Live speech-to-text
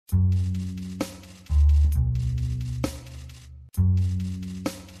Hello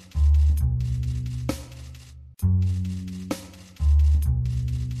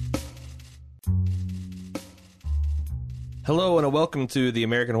and welcome to the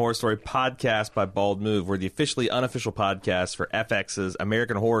American Horror Story podcast by Bald Move. We're the officially unofficial podcast for FX's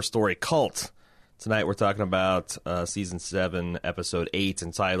American Horror Story Cult. Tonight we're talking about Season 7, Episode 8,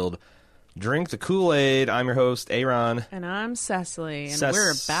 entitled Drink the Kool-Aid. I'm your host, Aaron. And I'm Cecily, and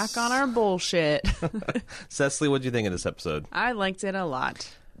we're back on our bullshit. Cecily, what did you think of this episode? I liked it a lot.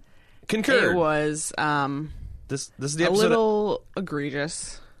 Concurred. It was This is the a episode. little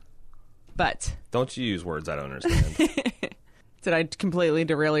egregious, but... Don't you use words I don't understand. Did I completely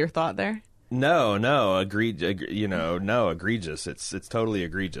derail your thought there? No, egregious. It's totally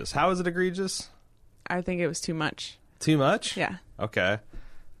egregious. How is it egregious? I think it was too much. Too much? Yeah. Okay.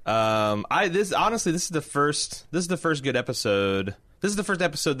 This is the first good episode. This is the first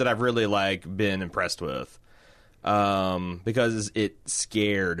episode that I've really been impressed with. Because it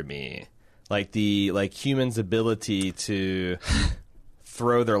scared me. Humans' ability to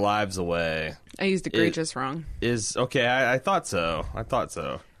throw their lives away. I used egregious wrong. Is okay. I thought so.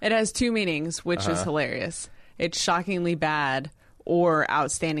 It has two meanings, which is hilarious. It's shockingly bad or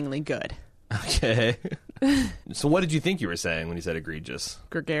outstandingly good. Okay. So what did you think you were saying when you said egregious?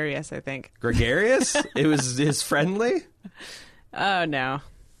 Gregarious, I think. Gregarious? It was friendly? Oh, no.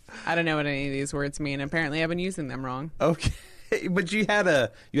 I don't know what any of these words mean. Apparently, I've been using them wrong. Okay. But you had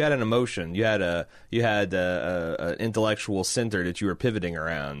an emotion. You had an intellectual center that you were pivoting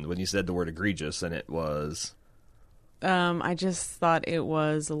around when you said the word egregious, and it was. I just thought it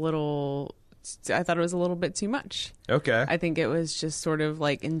was a little. I thought it was a little bit too much. Okay. I think it was just sort of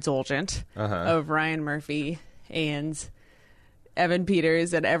indulgent of Ryan Murphy and Evan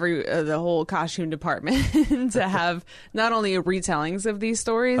Peters and the whole costume department to have not only retellings of these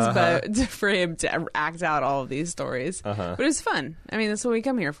stories, but for him to act out all of these stories. But it was fun. I mean, that's what we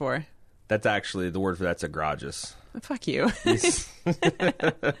come here for. That's actually the word for that's egregious. Fuck you.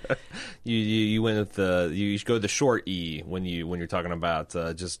 You went with you go the short E when you're talking about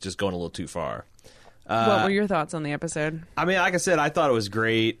just going a little too far. What were your thoughts on the episode? I mean, like I said, I thought it was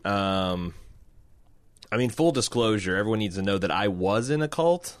great. I mean, full disclosure, everyone needs to know that I was in a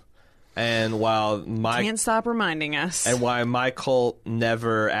cult, and while can't stop reminding us, and why my cult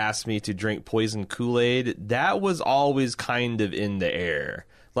never asked me to drink poison Kool-Aid, that was always kind of in the air.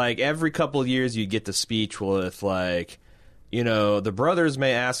 Every couple of years, you'd get the speech with the brothers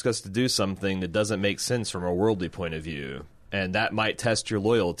may ask us to do something that doesn't make sense from a worldly point of view, and that might test your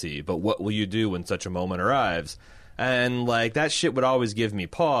loyalty. But what will you do when such a moment arrives? And, that shit would always give me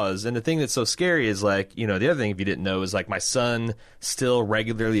pause. And the thing that's so scary is, the other thing, if you didn't know, is, my son still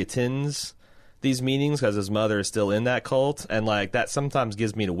regularly attends these meetings because his mother is still in that cult. And, that sometimes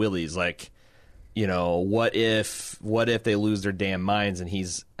gives me the willies. What if they lose their damn minds and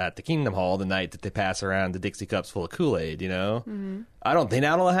he's at the Kingdom Hall the night that they pass around the Dixie cups full of Kool-Aid, Mm-hmm. I don't think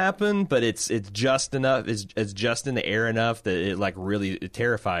that'll happen, but it's just enough. It's just in the air enough that it, really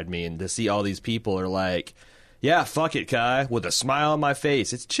terrified me. And to see all these people are yeah, fuck it, Kai, with a smile on my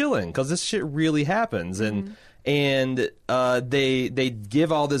face. It's chilling because this shit really happens, and they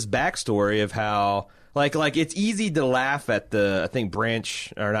give all this backstory of how it's easy to laugh at the not the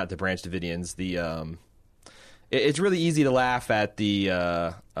Branch Davidians, it's really easy to laugh at the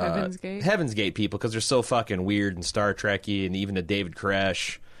Heaven's Gate people because they're so fucking weird and Star Trek-y, and even the David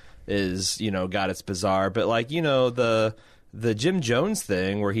Koresh is got its bizarre, but the Jim Jones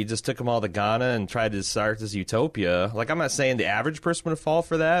thing where he just took them all to Ghana and tried to start this utopia. I'm not saying the average person would fall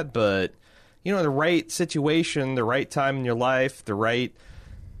for that, but, the right situation, the right time in your life, the right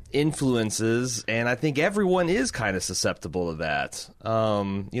influences, and I think everyone is kind of susceptible to that.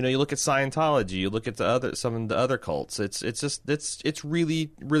 You look at Scientology, you look at some of the other cults. It's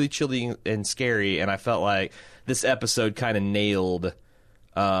really, really chilling and scary, and I felt like this episode kind of nailed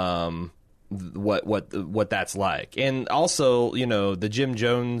what that's like. And also, the Jim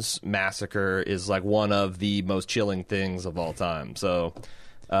Jones massacre is one of the most chilling things of all time. So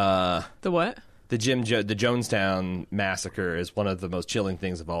the what? The Jonestown massacre is one of the most chilling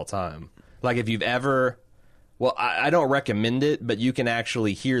things of all time. If you've ever, well, I don't recommend it, but you can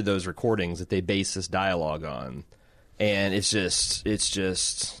actually hear those recordings that they base this dialogue on. And it's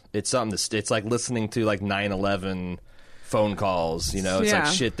something it's like listening to 9/11 phone calls,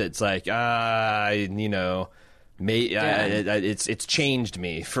 it's shit that's it's changed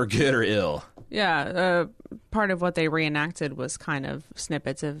me for good or ill. Yeah, part of what they reenacted was kind of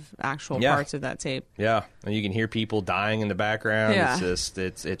snippets of actual parts of that tape. Yeah, and you can hear people dying in the background. Yeah.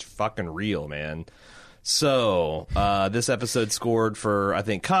 It's fucking real, man. So, this episode scored for, I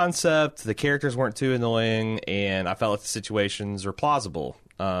think, concept. The characters weren't too annoying, and I felt like the situations were plausible.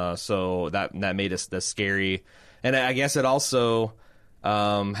 So that made us the scary. And I guess it also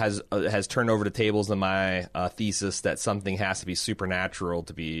has turned over the tables in my thesis that something has to be supernatural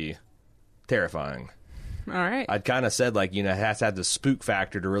to be terrifying. All right. I'd kind of said, like, it has to have the spook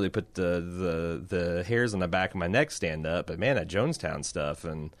factor to really put the hairs on the back of my neck stand up. But, man, that Jonestown stuff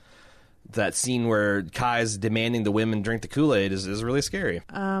and that scene where Kai's demanding the women drink the Kool-Aid is really scary.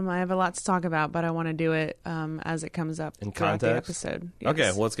 I have a lot to talk about, but I want to do it as it comes up in throughout context. the episode. Yes.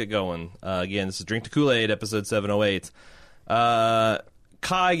 Okay, well, let's get going. Again, this is Drink the Kool-Aid, episode 708.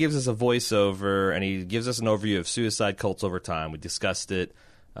 Kai gives us a voiceover, and he gives us an overview of suicide cults over time. We discussed it.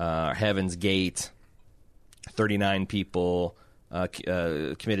 Heaven's Gate, 39 people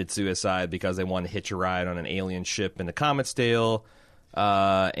committed suicide because they wanted to hitch a ride on an alien ship in the Cometsdale.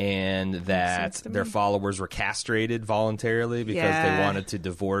 And that their followers were castrated voluntarily because they wanted to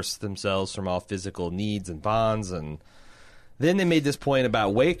divorce themselves from all physical needs and bonds. And then they made this point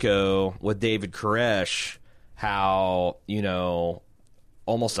about Waco with David Koresh, how,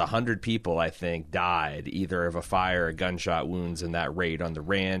 almost 100 people, I think, died either of a fire or gunshot wounds in that raid on the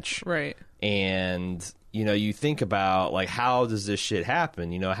ranch. Right. And you think about, like, how does this shit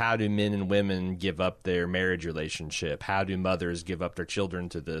happen? How do men and women give up their marriage relationship? How do mothers give up their children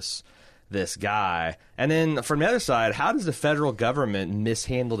to this guy? And then from the other side, how does the federal government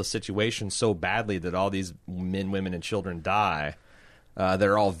mishandle the situation so badly that all these men, women, and children die?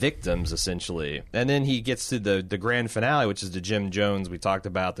 They're all victims, essentially. And then he gets to the grand finale, which is the Jim Jones we talked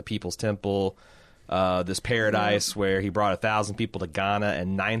about, the People's Temple. This paradise where he brought 1,000 people to Ghana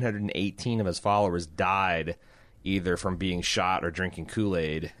and 918 of his followers died either from being shot or drinking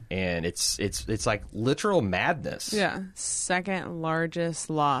Kool-Aid, and it's like literal madness. Yeah, second largest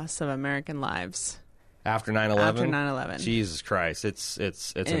loss of American lives after 9/11. After 9/11, Jesus Christ, it's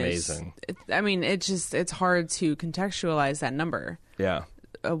amazing. It's hard to contextualize that number. Yeah,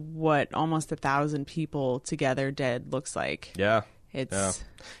 what almost 1,000 people together dead looks like. Yeah.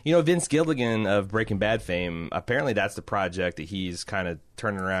 Vince Gilligan of Breaking Bad fame, apparently that's the project that he's kind of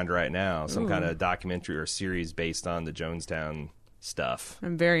turning around right now, some kind of documentary or series based on the Jonestown stuff.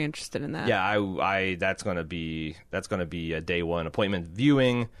 I'm very interested in that. Yeah, I that's going to be a day one appointment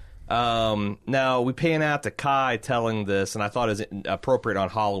viewing. Now, we pan out to Kai telling this, and I thought it was appropriate on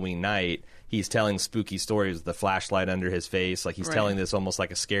Halloween night. He's telling spooky stories with the flashlight under his face. Like, he's telling this almost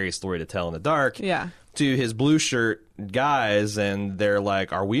like a scary story to tell in the dark. Yeah. To his blue shirt guys, and they're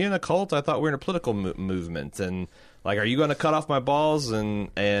like, "Are we in a cult? I thought we were in a political movement." And, like, "Are you going to cut off my balls?"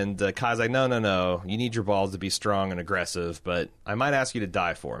 And Kai's like, No. You need your balls to be strong and aggressive, but I might ask you to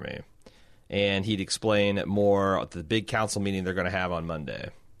die for me. And he'd explain more at the big council meeting they're going to have on Monday.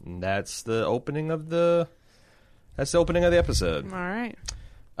 And that's the opening of the episode. All right.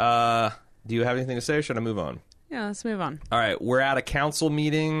 Do you have anything to say, or should I move on? Yeah, let's move on. All right, we're at a council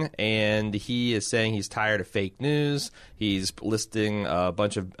meeting, and he is saying he's tired of fake news. He's listing a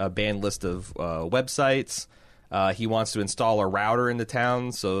banned list of websites. He wants to install a router in the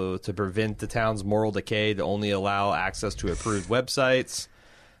town to prevent the town's moral decay, to only allow access to approved websites.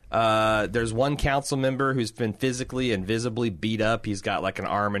 There's one council member who's been physically and visibly beat up. He's got, like, an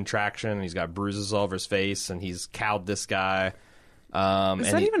arm in traction, and he's got bruises all over his face, and he's cowed this guy.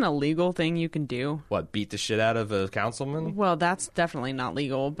 Is that even a legal thing you can do? What, beat the shit out of a councilman? Well, that's definitely not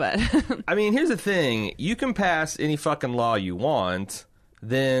legal, but... I mean, here's the thing. You can pass any fucking law you want,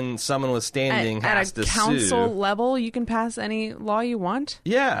 then someone with standing has to sue. At a council level, you can pass any law you want?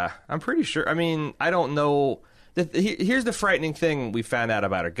 Yeah, I'm pretty sure. I mean, I don't know. Here's the frightening thing we found out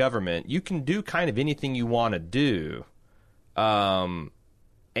about our government. You can do kind of anything you want to do.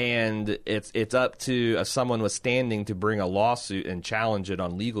 And it's up to someone with standing to bring a lawsuit and challenge it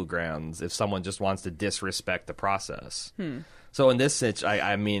on legal grounds if someone just wants to disrespect the process. So in this situation,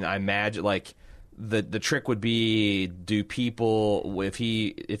 I mean, I imagine, like, the trick would be, do people, if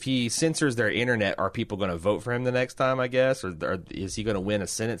he censors their internet, are people going to vote for him the next time, I guess? Or is he going to win a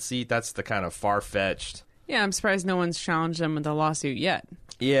Senate seat? That's the kind of far-fetched... Yeah, I'm surprised no one's challenged him with a lawsuit yet.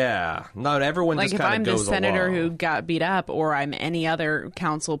 Yeah. Not everyone just kind of goes along. Like, if I'm the senator who got beat up, or I'm any other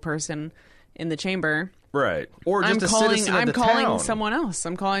council person in the chamber... Right. Or just I'm calling someone else.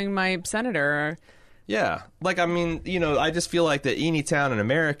 I'm calling my senator. Yeah. Like, I mean, I just feel like that any town in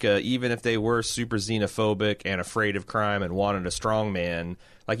America, even if they were super xenophobic and afraid of crime and wanted a strong man,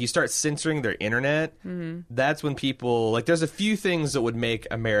 like, you start censoring their internet, that's when people... Like, there's a few things that would make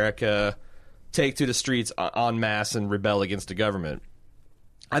America take to the streets en masse and rebel against the government.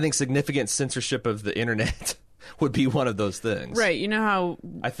 I think significant censorship of the internet would be one of those things. Right. You know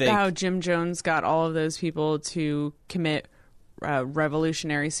how Jim Jones got all of those people to commit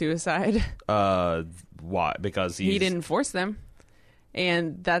revolutionary suicide? Why? Because he didn't force them.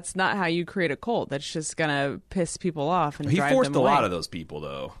 And that's not how you create a cult. That's just going to piss people off and drive them away. He forced a lot of those people,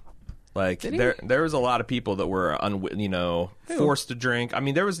 though. Like, there was a lot of people that were, forced to drink. I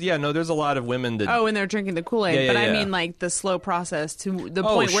mean, there's a lot of women that... Oh, and they're drinking the Kool-Aid. But I mean, like, the slow process to the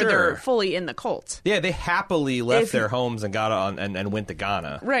point where they're fully in the cult. Yeah, they happily left their homes and got on and went to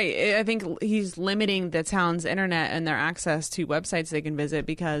Ghana. Right. I think he's limiting the town's internet and their access to websites they can visit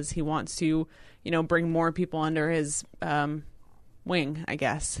because he wants to, bring more people under his... wing, I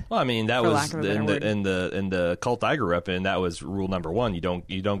guess. Well, I mean, that was in the cult I grew up in. That was rule number one. You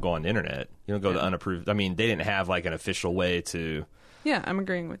don't go on the internet. You don't go to unapproved. I mean, they didn't have like an official way to. Yeah, I'm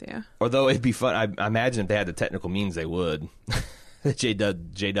agreeing with you. Although it'd be fun. I imagine if they had the technical means, they would.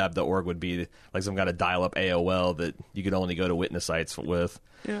 JDub.org would be like some kind of dial-up AOL that you could only go to witness sites with.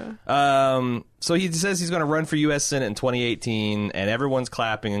 Yeah. So he says he's going to run for U.S. Senate in 2018, and everyone's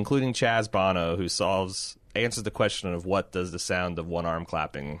clapping, including Chaz Bono, who answers the question of what does the sound of one arm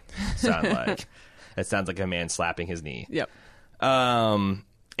clapping sound like. It sounds like a man slapping his knee. Yep. And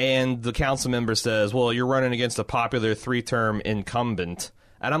the council member says, well, you're running against a popular 3-term incumbent.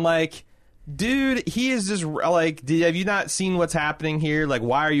 And I'm like, dude, he is just like, have you not seen what's happening here? Like,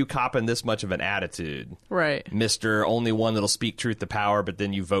 why are you copping this much of an attitude? Right. Mr. Only one that'll speak truth to power, but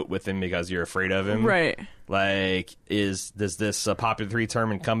then you vote with him because you're afraid of him. Right. Like, does this popular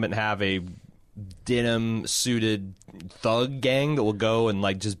 3-term incumbent have a denim suited thug gang that will go and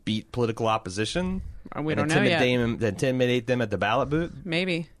like just beat political opposition? We don't know yet. Intimidate them at the ballot booth?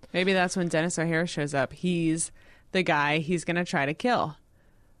 Maybe that's when Dennis O'Hare shows up. He's the guy he's going to try to kill,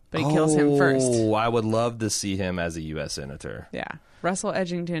 but he kills him first. Oh, I would love to see him as a U.S. Senator. Yeah. Russell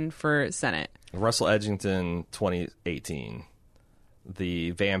Edgington for Senate. Russell Edgington 2018.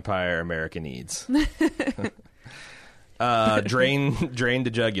 The vampire America needs. Drain the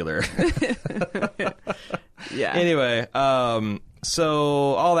jugular. Yeah. Anyway,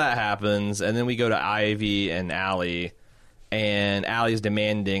 so all that happens, and then we go to Ivy and Allie, and Allie's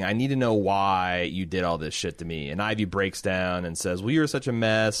demanding, I need to know why you did all this shit to me. And Ivy breaks down and says, well, you were such a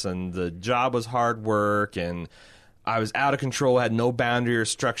mess, and the job was hard work, and I was out of control, had no boundary or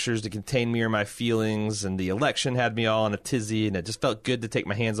structures to contain me or my feelings, and the election had me all in a tizzy, and it just felt good to take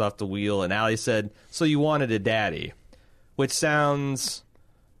my hands off the wheel. And Allie said, so you wanted a daddy. Which sounds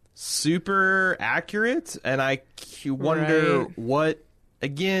super accurate, and I wonder what,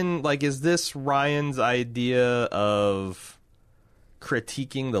 again, like, is this Ryan's idea of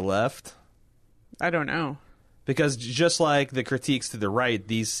critiquing the left? I don't know. Because just like the critiques to the right,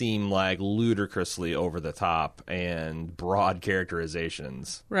 these seem like ludicrously over the top and broad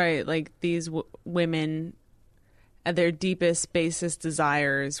characterizations. Right, like these women... at their deepest, basest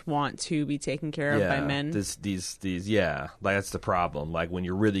desires want to be taken care of by men. Like that's the problem. Like when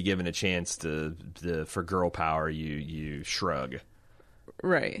you're really given a chance for girl power, you shrug.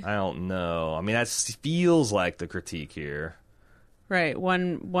 Right. I don't know. I mean, that feels like the critique here. Right.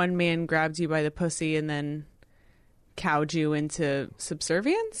 One man grabbed you by the pussy and then cowed you into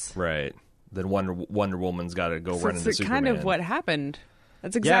subservience. Right. Then Wonder Woman's got to go run into Superman. That's kind of what happened.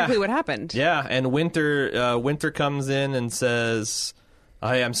 That's exactly what happened. Yeah, and Winter comes in and says,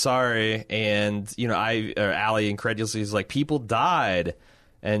 I'm sorry. And, Allie incredulously is like, people died.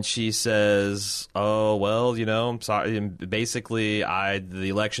 And she says, oh, well, I'm sorry. And basically, the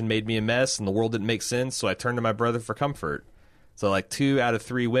election made me a mess and the world didn't make sense, so I turned to my brother for comfort. So, like, 2 out of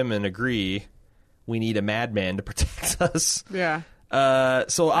 3 women agree we need a madman to protect us. Yeah.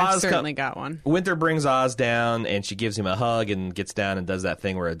 So Oz certainly got one. Winter brings Oz down, and she gives him a hug and gets down and does that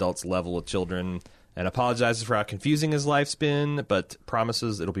thing where adults level with children, and apologizes for how confusing his life's been, but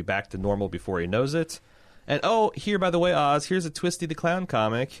promises it'll be back to normal before he knows it. And here, by the way, Oz, here's a Twisty the Clown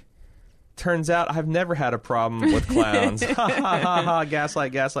comic. Turns out I've never had a problem with clowns. Ha ha ha ha!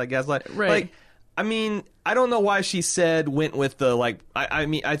 Gaslight. Right. Like, I mean, I don't know why she went with the like. I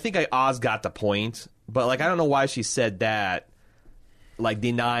mean, I think Oz got the point, but like, I don't know why she said that. Like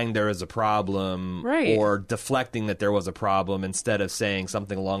denying there was a problem, right, or deflecting that there was a problem instead of saying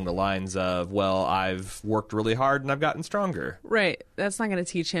something along the lines of, well, I've worked really hard and I've gotten stronger. Right. That's not going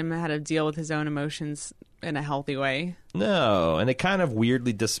to teach him how to deal with his own emotions in a healthy way. No, and it kind of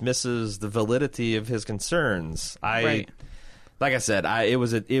weirdly dismisses the validity of his concerns. Like I said, it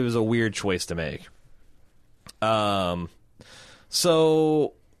was a weird choice to make.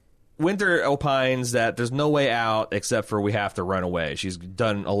 So Winter opines that there's no way out except for we have to run away. She's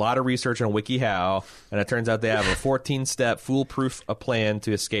done a lot of research on WikiHow, and it turns out they have a 14-step foolproof plan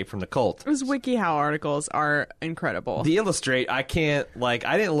to escape from the cult. Those WikiHow articles are incredible. The illustrate, I can't, like,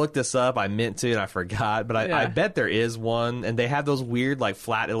 I didn't look this up. I meant to, and I forgot, but I bet there is one, and they have those weird, like,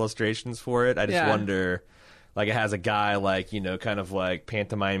 flat illustrations for it. I just wonder, like, it has a guy, like, you know, kind of like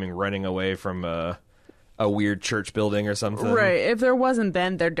pantomiming running away from a weird church building or something. Right. If there wasn't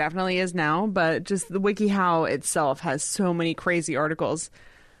then, there definitely is now. But just the WikiHow itself has so many crazy articles,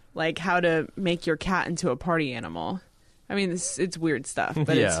 like how to make your cat into a party animal. I mean, it's weird stuff,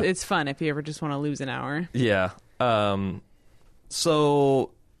 but it's fun if you ever just want to lose an hour. Yeah.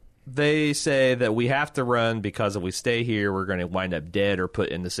 So they say that we have to run because if we stay here, we're going to wind up dead or put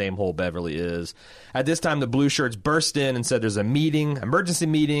in the same hole Beverly is. At this time, the blue shirts burst in and said there's a meeting, emergency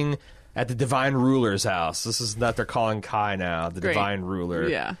meeting, at the Divine Ruler's house. This is that they're calling Kai now, the Divine Ruler.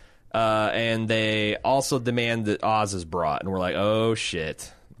 Yeah. And they also demand that Oz is brought. And we're like, oh,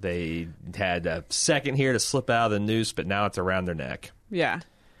 shit. They had a second here to slip out of the noose, but now it's around their neck. Yeah.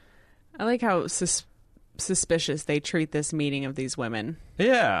 I like how suspicious they treat this meeting of these women.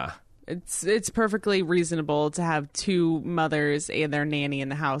 Yeah. It's perfectly reasonable to have two mothers and their nanny in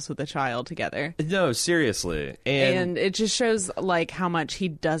the house with a child together. No, seriously. And it just shows, like, how much he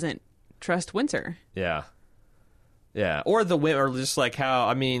doesn't trust Winter. Yeah. Yeah. Or the women, or just like how,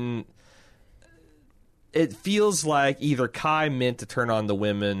 I mean, it feels like either Kai meant to turn on the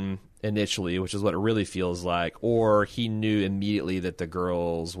women initially, which is what it really feels like, or he knew immediately that the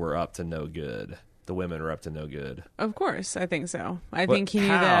girls were up to no good. The women were up to no good. Of course, I think so. I think he knew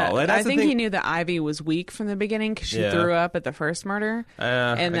that. I think he knew that Ivy was weak from the beginning because she threw up at the first murder.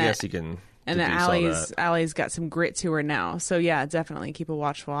 And I guess you can. And that Allie's got some grit to her now. So yeah, definitely keep a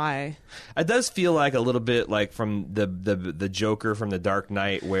watchful eye. It does feel like a little bit like from the Joker from The Dark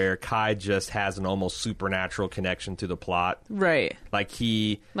Knight, where Kai just has an almost supernatural connection to the plot. Right. Like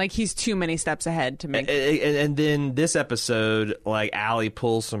he's too many steps ahead to make. And then this episode, like Allie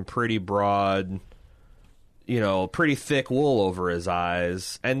pulls some pretty broad, you know, pretty thick wool over his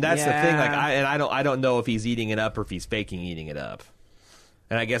eyes, and that's the thing. Like I don't know if he's eating it up or if he's faking eating it up.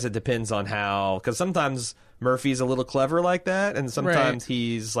 And I guess it depends on how, because sometimes Murphy's a little clever like that, and sometimes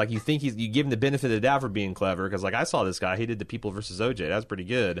he's like, you give him the benefit of the doubt for being clever, because like I saw this guy, he did The People versus OJ, that was pretty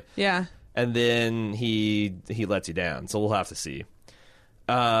good. Yeah. And then he lets you down, so we'll have to see.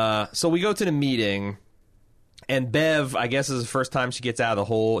 So we go to the meeting, and Bev, I guess is the first time she gets out of the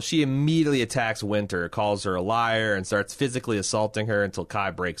hole, she immediately attacks Winter, calls her a liar, and starts physically assaulting her until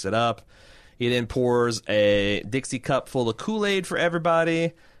Kai breaks it up. He then pours a Dixie cup full of Kool-Aid for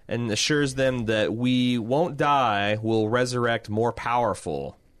everybody and assures them that we won't die, we'll resurrect more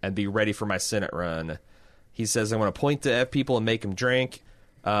powerful and be ready for my Senate run. He says, I want to point to people and make them drink.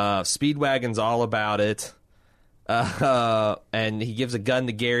 Speedwagon's all about it. And he gives a gun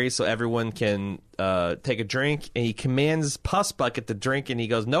to Gary so everyone can take a drink. And he commands Puss Bucket to drink, and he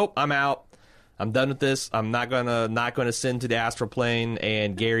goes, nope, I'm out. I'm done with this. I'm not gonna send to the astral plane,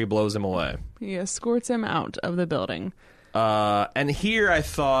 and Gary blows him away. He escorts him out of the building. And here I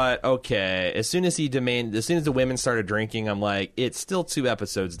thought, okay, as soon as the women started drinking, I'm like, it's still 2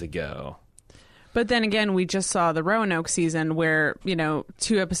 episodes to go. But then again, we just saw the Roanoke season where,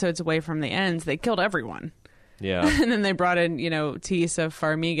 2 episodes away from the end, they killed everyone. Yeah. And then they brought in, Tisa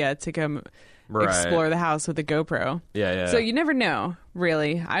Farmiga to come explore the house with a GoPro. Yeah. So you never know,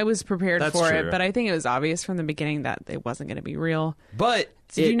 really. I was prepared That's for true. it, but I think it was obvious from the beginning that it wasn't going to be real. But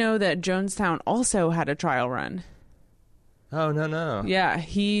did you know that Jonestown also had a trial run? Oh, no. Yeah,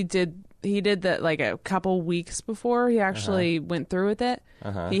 he did that like a couple weeks before he actually went through with it.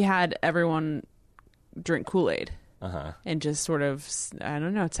 He had everyone drink Kool-Aid. And just sort of, I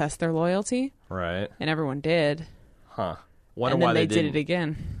don't know, test their loyalty. Right. And everyone did. Huh. Wonder why they did it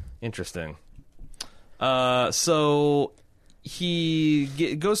again. Interesting. So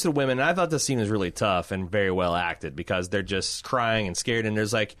he goes to the women, and I thought this scene was really tough and very well acted because they're just crying and scared, and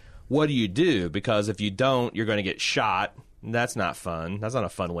there's like, what do you do? Because if you don't, you're going to get shot. That's not fun. That's not a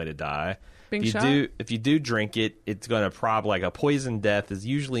fun way to die. If you do drink it, it's going to like a poison death is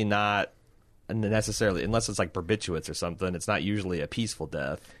usually not necessarily, unless it's like barbiturates or something, it's not usually a peaceful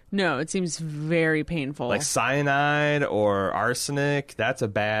death. No, it seems very painful. Like cyanide or arsenic, that's a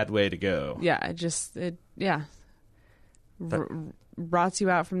bad way to go. Yeah, rots you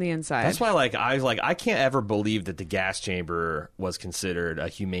out from the inside. That's why I can't ever believe that the gas chamber was considered a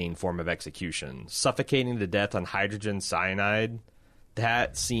humane form of execution. Suffocating to death on hydrogen cyanide,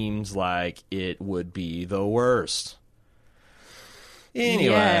 that seems like it would be the worst.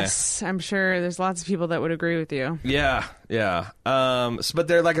 Anyway. Yes, I'm sure there's lots of people that would agree with you. Yeah. But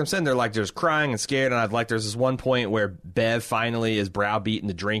they're, like I'm saying, they're like just crying and scared, and there's this one point where Bev finally is browbeaten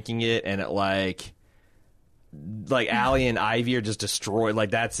to drinking it, and it like Allie and Ivy are just destroyed.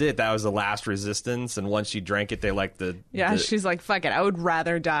 Like, that's it. That was the last resistance, and once she drank it, they like she's like, fuck it, I would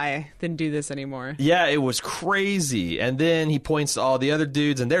rather die than do this anymore. Yeah, it was crazy. And then he points to all the other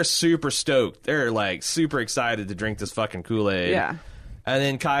dudes, and they're super stoked. They're like super excited to drink this fucking Kool-Aid. Yeah. And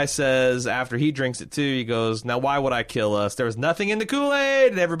then Kai says, after he drinks it too, he goes, now why would I kill us? There was nothing in the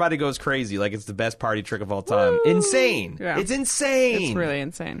Kool-Aid. And everybody goes crazy. Like, it's the best party trick of all time. Woo! Insane. Yeah. It's insane. It's really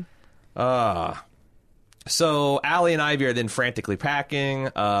insane. So Allie and Ivy are then frantically packing.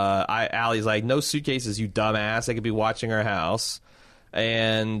 Allie's like, no suitcases, you dumbass. They could be watching our house.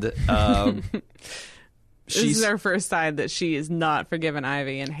 And this is our first time that she is not forgiven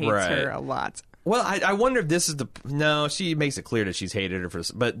Ivy and hates her a lot. Well, I wonder if this is no, she makes it clear that she's hated her for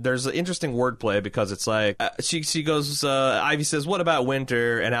this, but there's an interesting wordplay because it's like, she goes, Ivy says, what about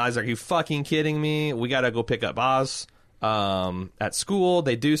Winter? And Allie's like, are you fucking kidding me? We gotta go pick up Oz. At school,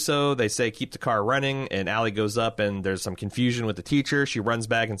 they do so. They say, keep the car running, and Allie goes up, and there's some confusion with the teacher. She runs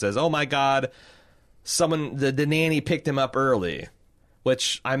back and says, oh my God, the nanny picked him up early.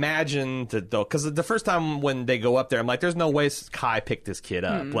 Which I imagine that though, because the first time when they go up there, I'm like, there's no way Kai picked this kid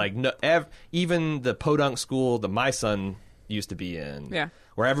up. Like, no, even the podunk school that my son used to be in,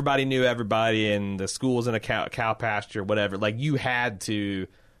 where everybody knew everybody, and the school was in a cow pasture, whatever. Like,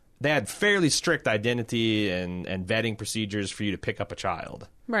 they had fairly strict identity and vetting procedures for you to pick up a child.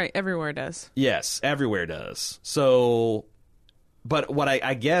 Right, everywhere does. Yes, everywhere does. So, but what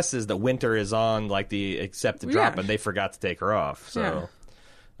I guess is that Winter is on, like, the accepted drop, and they forgot to take her off. So,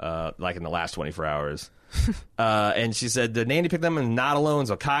 like in the last 24 hours. And she said the nanny picked them and not alone,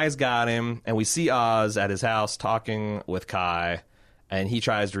 so Kai's got him. And we see Oz at his house talking with Kai, and he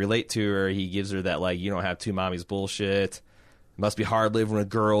tries to relate to her. He gives her that, like, you don't have two mommies bullshit. It must be hard living with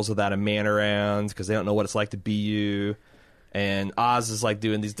girls without a man around because they don't know what it's like to be you. And Oz is, like,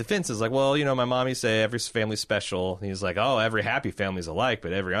 doing these defenses, like, well, you know, my mommy say every family's special. And he's like, oh, every happy family's alike,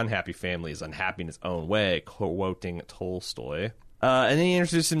 but every unhappy family is unhappy in its own way, quoting Tolstoy. And then he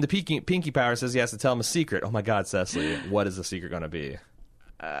introduces him to Pinky Power, says he has to tell him a secret. Oh, my God, Cecily, what is the secret going to be?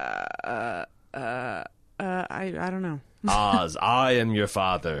 I don't know. Oz, I am your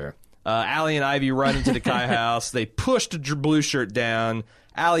father. Allie and Ivy run into the Kai house. They push the blue shirt down.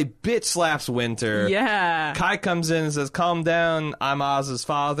 Allie bitch slaps Winter. Yeah. Kai comes in and says, calm down, I'm Oz's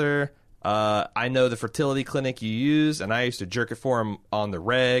father. I know the fertility clinic you use, and I used to jerk it for him on the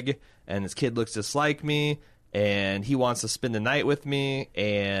reg, and this kid looks just like me, and he wants to spend the night with me.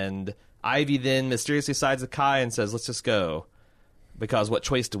 And Ivy then mysteriously sides with Kai and says, let's just go. Because what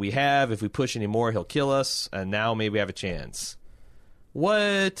choice do we have? If we push any more, he'll kill us, and now maybe we have a chance.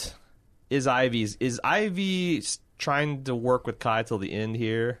 What is Ivy's? Is Ivy trying to work with Kai till the end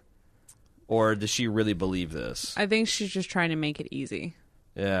here? Or does she really believe this? I think she's just trying to make it easy.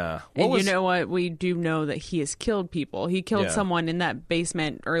 Yeah. You know what? We do know that he has killed people. He killed someone in that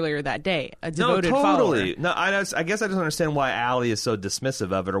basement earlier that day. A devoted follower. No, I guess I just don't understand why Allie is so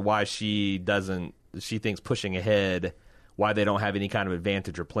dismissive of it, or why she thinks pushing ahead, why they don't have any kind of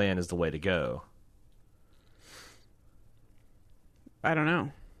advantage or plan is the way to go. I don't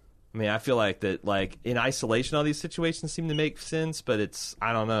know. I mean, I feel like that, like, in isolation, all these situations seem to make sense, but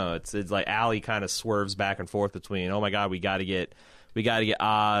I don't know. It's like Allie kind of swerves back and forth between, oh my God, we got to get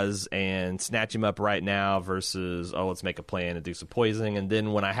Oz and snatch him up right now, versus, oh, let's make a plan and do some poisoning. And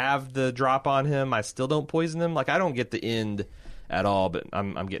then when I have the drop on him, I still don't poison him. Like, I don't get the end at all, but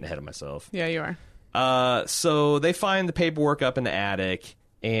I'm getting ahead of myself. Yeah, you are. So they find the paperwork up in the attic.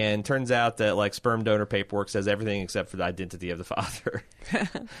 And turns out that, like, sperm donor paperwork says everything except for the identity of the father.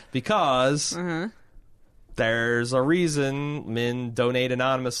 Because there's a reason men donate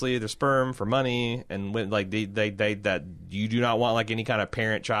anonymously their sperm for money, and when, like, they that you do not want, like, any kind of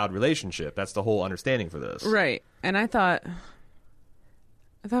parent-child relationship. That's the whole understanding for this. Right. And I thought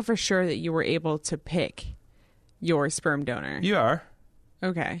for sure that you were able to pick your sperm donor. You are.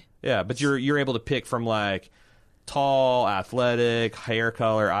 Okay. Yeah, but you're able to pick from, like, tall, athletic, hair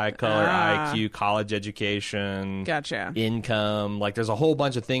color, eye color, IQ, college education, gotcha, income. Like, there's a whole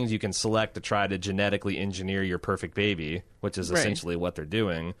bunch of things you can select to try to genetically engineer your perfect baby, which is essentially what they're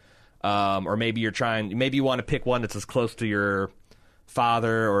doing. Or maybe you want to pick one that's as close to your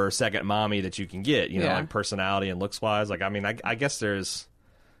father or second mommy that you can get, you know, like personality and looks wise. Like, I mean, I guess there's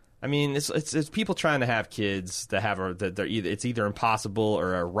I mean, it's people trying to have kids that it's either impossible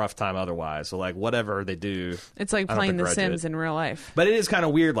or a rough time otherwise. So like whatever they do, it's like playing The Sims in real life. But it is kind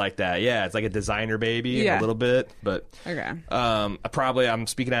of weird like that. Yeah, it's like a designer baby a little bit. But okay, I'm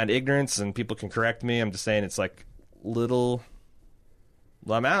speaking out of ignorance, and people can correct me. I'm just saying it's like little.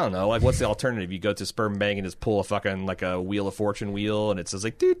 Well, I mean, I don't know. Like, what's the alternative? You go to Sperm Bank and just pull a fucking like a Wheel of Fortune wheel, and it says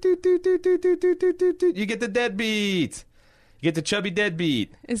like doot, doot, doot, doot, doot, doot, doot, doot, doot, doot. You get the deadbeat. You get the chubby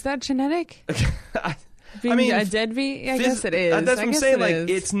deadbeat. Is that genetic? I Being mean, a deadbeat? I guess it is. That's what I'm saying. Like, is.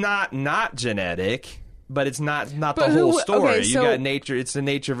 it's not genetic, but it's not But the whole story. Okay, so you got nature. It's the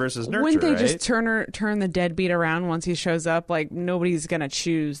nature versus nurture. Wouldn't they right? just turn the deadbeat around once he shows up? Like, nobody's gonna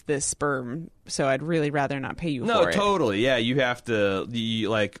choose this sperm, so I'd really rather not pay you for it. No, totally. Yeah, you have to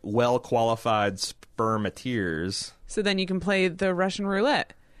like well qualified spermatiers. So then you can play the Russian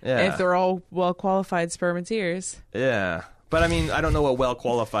roulette. Yeah. If they're all well qualified spermatiers. Yeah. But I mean, I don't know what well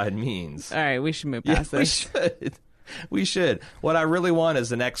qualified means. All right, we should move past this. We should. What I really want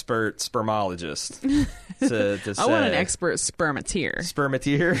is an expert spermologist to say. I want an expert spermatier.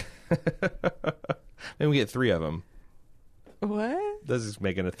 Spermatier? Maybe we get 3 of them. What? This is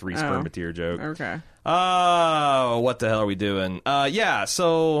making a 3 spermatier joke. Okay. Oh, what the hell are we doing? Yeah,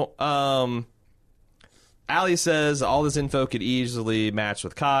 so Allie says all this info could easily match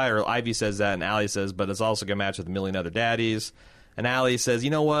with Kai, or Ivy says that, and Allie says, but it's also going to match with a million other daddies. And Allie says, you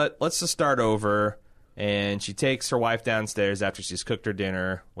know what? Let's just start over. And she takes her wife downstairs after she's cooked her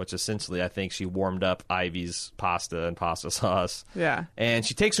dinner, which essentially I think she warmed up Ivy's pasta and pasta sauce. Yeah. And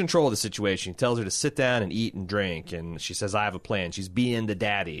she takes control of the situation. She tells her to sit down and eat and drink. And she says, I have a plan. She's being the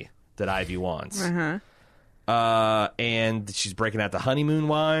daddy that Ivy wants. Uh-huh. And she's breaking out the honeymoon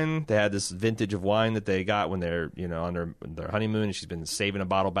wine. They had this vintage of wine that they got when they're, on their honeymoon. And she's been saving a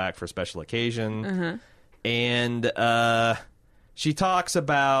bottle back for a special occasion. Uh-huh. And she talks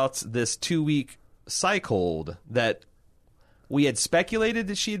about this 2-week psych hold that we had speculated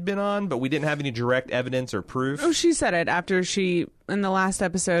that she had been on, but we didn't have any direct evidence or proof. Oh, she said it after in the last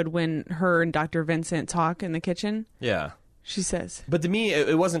episode when her and Dr. Vincent talk in the kitchen. Yeah. She says. But to me,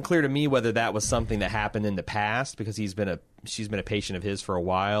 it wasn't clear to me whether that was something that happened in the past because she's been a patient of his for a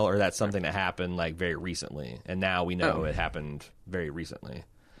while, or that's something that happened like very recently. And now we know it happened very recently.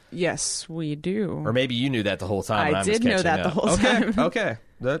 Yes, we do. Or maybe you knew that the whole time. I did know that the whole time. Okay.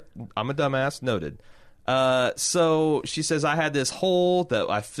 I'm a dumbass. Noted. So she says, I had this hole that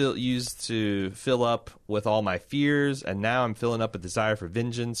I used to fill up with all my fears, and now I'm filling up a desire for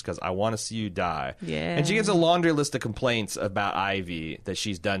vengeance because I want to see you die. Yeah. And she gives a laundry list of complaints about Ivy that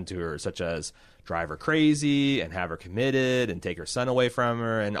she's done to her, such as drive her crazy and have her committed and take her son away from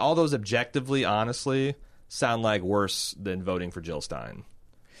her. And all those objectively, honestly, sound like worse than voting for Jill Stein.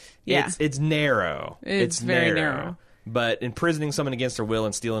 Yeah. It's narrow. It's very narrow. But imprisoning someone against their will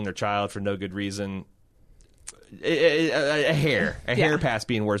and stealing their child for no good reason, a hair past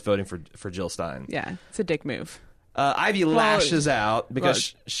being worth voting for Jill Stein. Yeah, it's a dick move. Ivy lashes out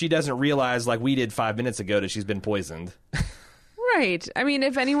because she doesn't realize, like we did 5 minutes ago, that she's been poisoned. Right. I mean,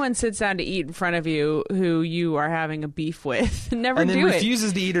 if anyone sits down to eat in front of you who you are having a beef with, never and do then it.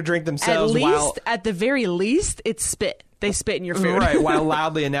 refuses to eat or drink themselves. At the very least, it's spit. They spit in your food. Right, while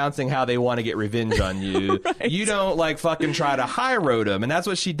loudly announcing how they want to get revenge on you. Right. You don't, like, fucking try to high road them. And that's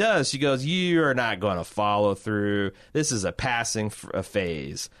what she does. She goes, you are not going to follow through. This is a passing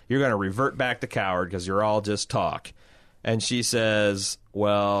phase. You're going to revert back to coward because you're all just talk. And she says,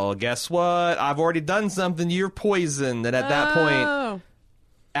 well, guess what? I've already done something. You're poisoned. And at that point,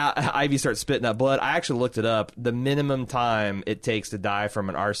 Ivy starts spitting up blood. I actually looked it up. The minimum time it takes to die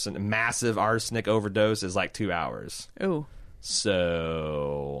from an massive arsenic overdose is like 2 hours. Oh.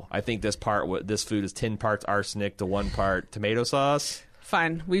 So I think this food is 10 parts arsenic to 1 part tomato sauce.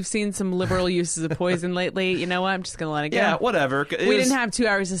 Fine. We've seen some liberal uses of poison lately. You know what? I'm just going to let it go. Yeah, whatever. We didn't have 2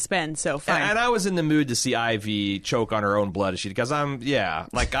 hours to spend, so fine. And I was in the mood to see Ivy choke on her own blood because I'm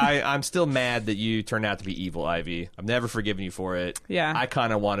still mad that you turned out to be evil, Ivy. I've never forgiven you for it. Yeah. I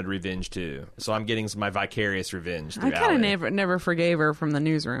kind of wanted revenge too. So I'm getting my vicarious revenge through I kind of never forgave her from the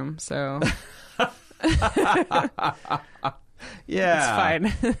newsroom, so yeah. It's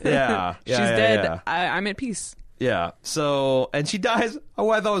fine. Yeah. She's dead. Yeah. I'm at peace. Yeah. So, and she dies. Oh,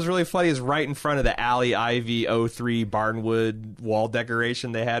 what I thought was really funny is right in front of the Allie Ivy 03 Barnwood wall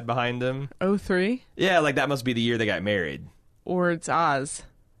decoration they had behind them. 03? Yeah, like that must be the year they got married. Or it's Oz.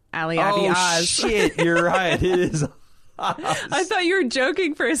 Allie Ivy Oz. Oh, shit. You're right. It is Oz. I thought you were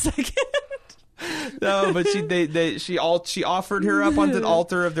joking for a second. No, but she offered her up onto the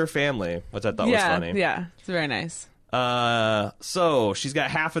altar of their family, which I thought was funny. Yeah, it's very nice. So she's got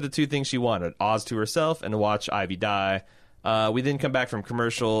half of the 2 things she wanted: Oz to herself and to watch Ivy die. We then come back from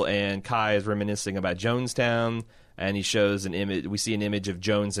commercial, and Kai is reminiscing about Jonestown, and he shows an image. We see an image of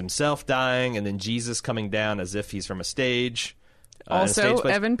Jones himself dying, and then Jesus coming down as if he's from a stage. Also,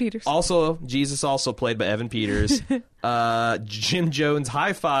 Evan Peters. Also, Jesus also played by Evan Peters. Jim Jones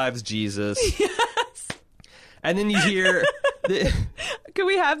high fives Jesus. Yes. And then you hear... Can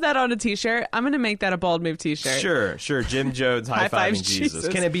we have that on a T-shirt? I'm going to make that a Bald Move T-shirt. Sure. Jim Jones high fiving Jesus.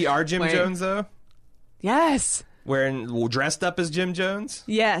 Can it be our Jim Jones, though? Yes. Dressed up as Jim Jones?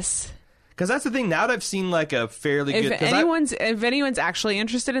 Yes. Because that's the thing. Now that I've seen like a fairly good... If anyone's actually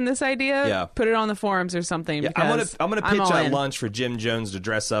interested in this idea, put it on the forums or something. Yeah, I'm gonna pitch at lunch for Jim Jones to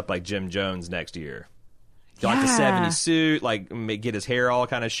dress up like Jim Jones next year. Like the 70s suit, like get his hair all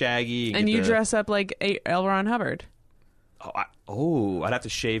kind of shaggy. And you dress up like L. Ron Hubbard. I'd have to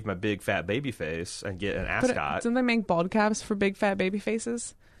shave my big fat baby face and get an ascot. Don't they make bald caps for big fat baby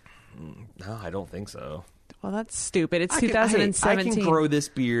faces? No, I don't think so. Well, that's stupid. It's 2017. I can grow this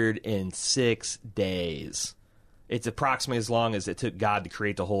beard in 6 days. It's approximately as long as it took God to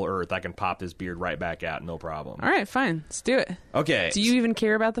create the whole earth. I can pop this beard right back out, no problem. All right, fine. Let's do it. Okay. Do you even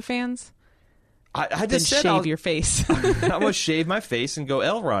care about the fans? I just said shave your face. I'm going to shave my face and go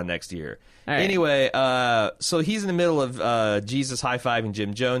Elrond next year. Right. Anyway, so he's in the middle of Jesus high-fiving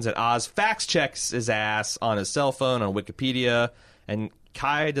Jim Jones, and Oz fact checks his ass on his cell phone on Wikipedia, and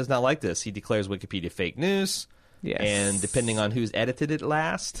Kai does not like this. He declares Wikipedia fake news. Yes. And depending on who's edited it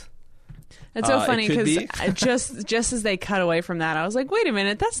last... It's so funny because just as they cut away from that, I was like, wait a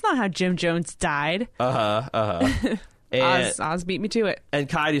minute, that's not how Jim Jones died. And Oz beat me to it. And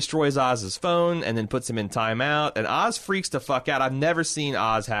Kai destroys Oz's phone and then puts him in timeout, and Oz freaks the fuck out. I've never seen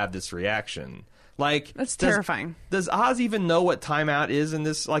Oz have this reaction. Like, that's terrifying. Does Oz even know what timeout is in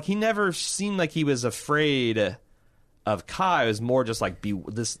this? Like, he never seemed like he was afraid of Kai. It was more just like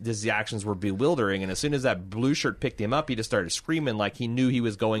the actions were bewildering, and as soon as that blue shirt picked him up, he just started screaming like he knew he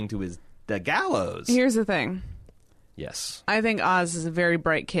was going to the gallows. Here's the thing. Yes. I think Oz is a very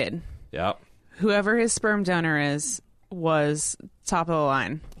bright kid. Yep. Whoever his sperm donor was top of the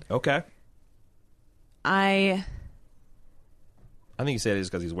line. Okay. I think you said it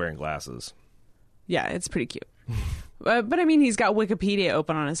just because he's wearing glasses. Yeah, it's pretty cute. But I mean, he's got Wikipedia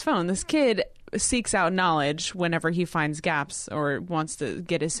open on his phone. This kid seeks out knowledge whenever he finds gaps or wants to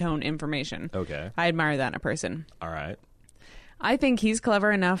get his own information. Okay. I admire that in a person. All right. I think he's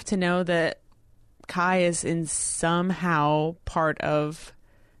clever enough to know that Kai is in somehow part of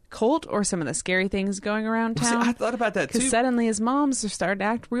cult or some of the scary things going around town. See, I thought about that too. Because suddenly his moms are starting to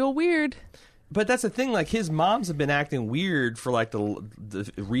act real weird. But that's the thing, like his moms have been acting weird for like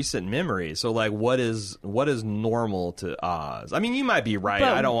the recent memory. So like, what is normal to Oz? I mean, you might be right.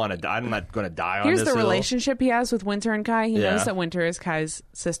 But I don't want to. I'm not going to die on this. Here's the hill. relationship he has with Winter and Kai. He knows that Winter is Kai's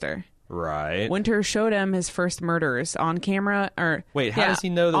sister. Right. Winter showed him his first murders on camera. Or wait, how does he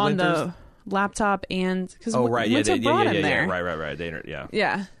know that on Winter's... the laptop and because right, Winter brought him there. Right.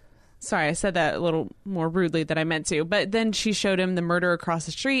 Yeah. Sorry, I said that a little more rudely than I meant to. But then she showed him the murder across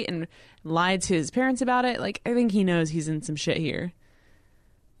the street and lied to his parents about it. Like, I think he knows he's in some shit here.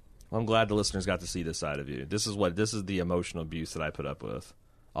 Well, I'm glad the listeners got to see this side of you. This is the emotional abuse that I put up with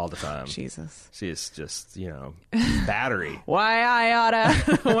all the time. Jesus. She is just, battery. Why I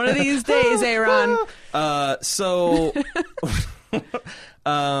oughta. One of these days, Aaron.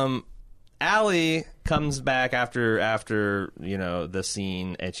 Allie comes back after the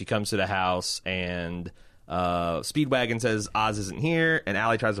scene, and she comes to the house, and Speedwagon says Oz isn't here, and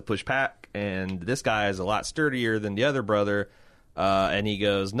Allie tries to push back, and this guy is a lot sturdier than the other brother, and he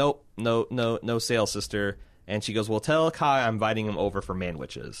goes, nope, no sale, sister. And she goes, well, tell Kai I'm inviting him over for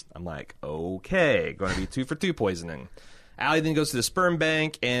manwiches. I'm like, okay, going to be 2 for 2 poisoning. Allie then goes to the sperm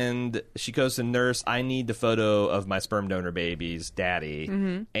bank, and she goes to the nurse, I need the photo of my sperm donor baby's daddy.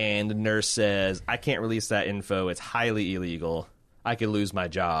 Mm-hmm. And the nurse says, I can't release that info. It's highly illegal. I could lose my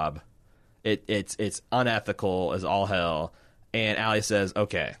job. It's unethical as all hell. And Allie says,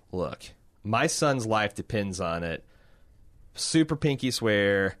 okay, look, my son's life depends on it. Super pinky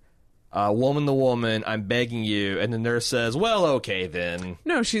swear. Woman to woman, I'm begging you. And the nurse says, well, okay, then.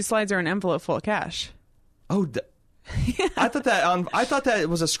 No, she slides her an envelope full of cash. Oh, yeah. I thought that it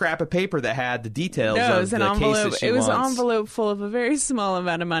was a scrap of paper that had the details no, of the envelope. case that she It was wants. an envelope full of a very small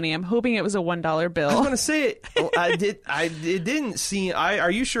amount of money. I'm hoping it was a $1 bill. I was going to say it. It didn't seem.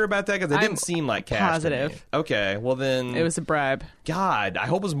 Are you sure about that? Because it didn't seem like cash. Positive. To me. Okay, well then it was a bribe. God, I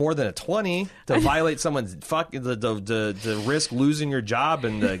hope it was more than a 20 to violate someone's the risk losing your job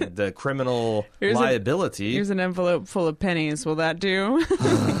and the criminal liability. Here's an envelope full of pennies. Will that do?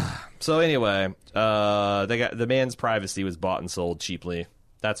 So anyway, the man's privacy was bought and sold cheaply.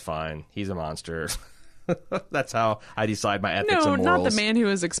 That's fine. He's a monster. That's how I decide my ethics No, and not morals. the man who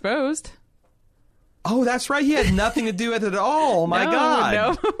was exposed. Oh, that's right. He had nothing to do with it at all. Oh, my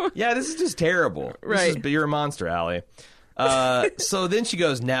God. No. Yeah, this is just terrible. Right. You're a monster, Allie. So then she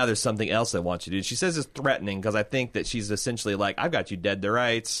goes, now there's something else I want you to do. She says it's threatening because I think that she's essentially like, I've got you dead to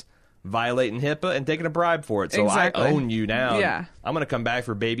rights, violating HIPAA and taking a bribe for it. So Exactly. I own you now. Yeah. I'm going to come back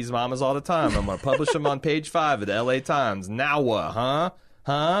for babies, mamas all the time. I'm going to publish them on page 5 of the LA Times. Now what, huh?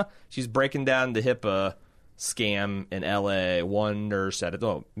 Huh? She's breaking down the HIPAA scam in LA, one nurse at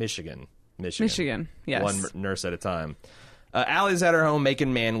a Michigan, yes. one nurse at a time. Allie's at her home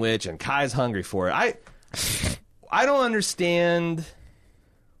making manwich, and Kai's hungry for it. I don't understand,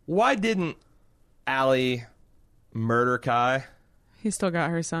 why didn't Allie murder Kai? He still got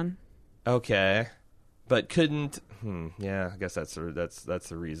her son. Okay, but couldn't. Yeah, I guess that's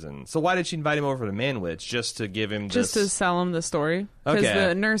the reason. So why did she invite him over to Manwich? Just to give him Just to sell him the story. Because Okay.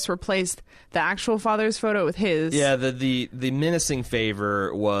 the nurse replaced the actual father's photo with his. Yeah, the menacing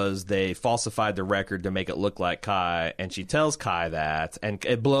favor was they falsified the record to make it look like Kai, and she tells Kai that, and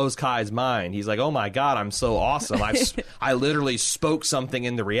it blows Kai's mind. He's like, "Oh my God, I'm so awesome! I literally spoke something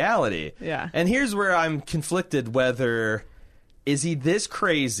into reality." Yeah. And here's where I'm conflicted: whether is he this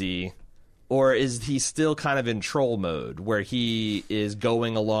crazy, or is he still kind of in troll mode, where he is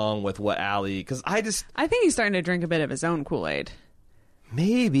going along with what Allie? Because I think he's starting to drink a bit of his own Kool-Aid.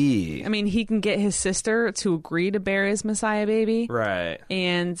 maybe I mean, he can get his sister to agree to bear his Messiah baby. right.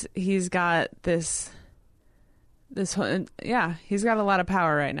 And he's got this he's got a lot of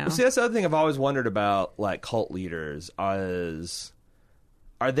power right now. See, that's the other thing I've always wondered about, like, cult leaders is,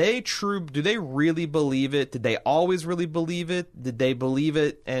 are they true? Do they really believe it? Did they always really believe it? Did they believe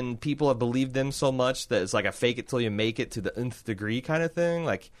it and people have believed them so much that it's like a fake it till you make it to the nth degree kind of thing?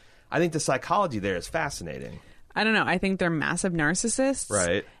 Like, I think the psychology there is fascinating. I don't know. I think they're massive narcissists.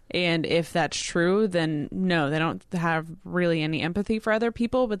 Right. And if that's true, then no, they don't have really any empathy for other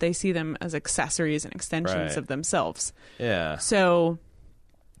people, but they see them as accessories and extensions Right. of themselves. Yeah. So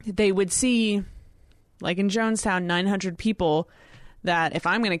they would see, like in Jonestown, 900 people that if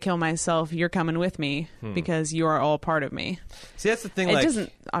I'm going to kill myself, you're coming with me because you are all part of me. See, that's the thing. It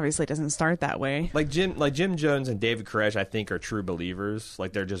Like, doesn't start that way. like Jim Jones and David Koresh, I think, are true believers.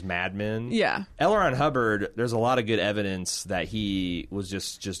 Like, they're just madmen. Yeah. L. Ron Hubbard, there's a lot of good evidence that he was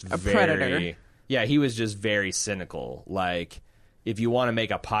just A very predator. Yeah, he was just very cynical. Like, if you want to make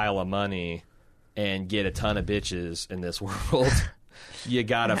a pile of money and get a ton of bitches in this world, you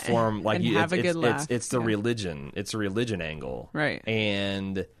gotta form like And you have a good laugh. It's the Yeah. religion. It's a religion angle, Right.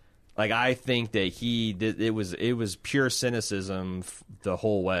 And like, I think that he did. It was pure cynicism the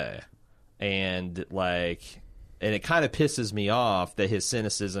whole way, and like. And it kind of pisses me off that his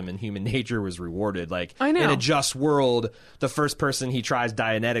cynicism and human nature was rewarded. Like, I know. in a just world, the first person he tries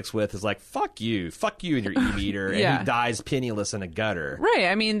Dianetics with is like, fuck you and your e-meter, Yeah. and he dies penniless in a gutter. Right.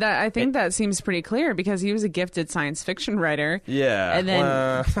 I mean, I think that seems pretty clear because he was a gifted science fiction writer. Yeah. And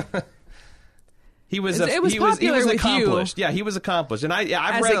then he was it was he popular was with accomplished. Yeah, he was accomplished. And I've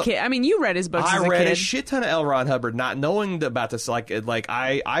as read a kid. I mean, you read his books as I a read kid. a shit ton of L. Ron Hubbard, not knowing about this. Like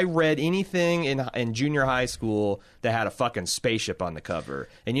I read anything in junior high school that had a fucking spaceship on the cover.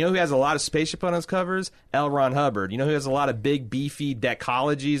 And you know who has a lot of spaceship on his covers? L. Ron Hubbard. You know who has a lot of big, beefy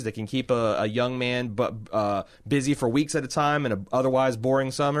decologies that can keep a young man busy for weeks at a time in an otherwise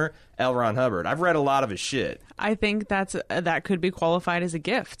boring summer? L. Ron Hubbard. I've read a lot of his shit. I think that could be qualified as a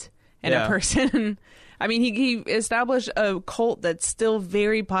gift in Yeah. a person. I mean, he established a cult that's still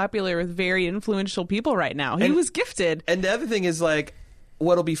very popular with very influential people right now. He was gifted. And the other thing is, like,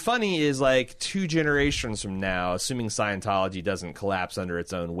 what'll be funny is, like, 2 generations from now, assuming Scientology doesn't collapse under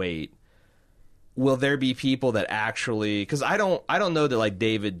its own weight, will there be people that actually? Because I don't know that, like,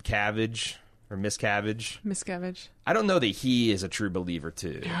 David Cabbage or Miscavige, I don't know that he is a true believer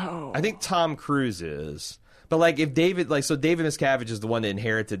too. No. I think Tom Cruise is. But, like, if David, like, so David Miscavige is the one that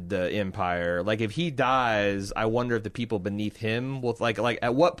inherited the empire. Like, if he dies, I wonder if the people beneath him will, like,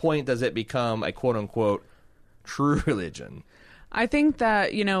 at what point does it become a quote unquote true religion? I think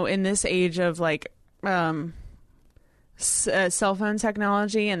that, in this age of like cell phone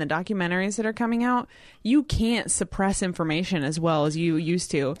technology and the documentaries that are coming out, you can't suppress information as well as you used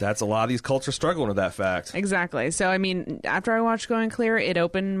to. That's a lot of these cults are struggling with that fact. Exactly. So, I mean, after I watched Going Clear, it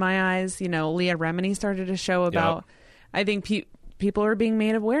opened my eyes. Leah Remini started a show about, Yep. I think people are being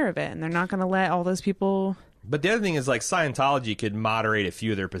made aware of it, and they're not going to let all those people... But the other thing is, like, Scientology could moderate a few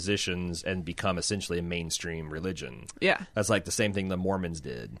of their positions and become essentially a mainstream religion. Yeah. That's like the same thing the Mormons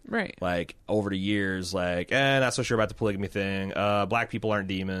did. Right. Like, over the years, like, not so sure about the polygamy thing. Black people aren't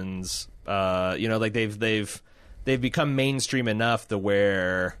demons. Like, they've become mainstream enough to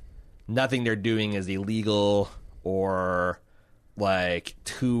where nothing they're doing is illegal or like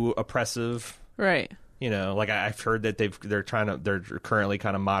too oppressive. Right. You know, like I've heard that they're currently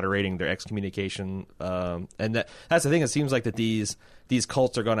kind of moderating their excommunication, and that's the thing. It seems like that these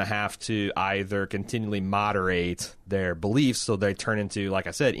cults are going to have to either continually moderate their beliefs so they turn into, like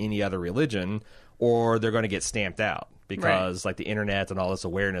I said, any other religion, or they're going to get stamped out because like the internet and all this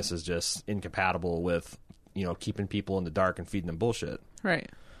awareness is just incompatible with, you know, keeping people in the dark and feeding them bullshit. Right.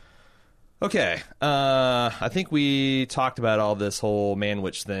 Okay, I think we talked about all this whole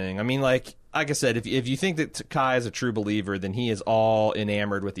man-witch thing. I mean, like I said, if you think that Kai is a true believer, then he is all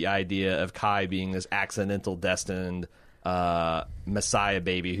enamored with the idea of Kai being this accidental, destined Messiah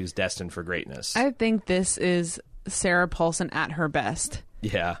baby who's destined for greatness. I think this is Sarah Paulson at her best.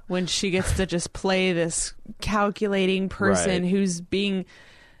 Yeah. When she gets to just play this calculating person right.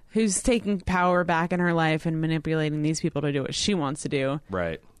 who's taking power back in her life and manipulating these people to do what she wants to do.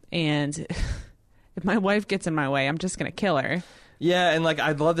 Right. And if my wife gets in my way, I'm just going to kill her. Yeah, and like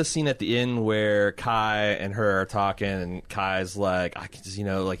I love the scene at the end where Kai and her are talking, and Kai's like, I can just, you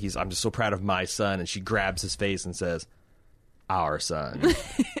know, like I'm just so proud of my son, and she grabs his face and says, "Our son."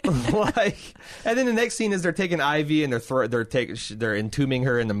 Like, and then the next scene is they're taking Ivy and they're entombing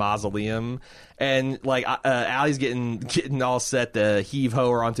her in the mausoleum, and like Allie's getting all set to heave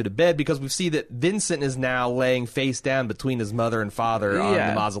ho her onto the bed because we see that Vincent is now laying face down between his mother and father on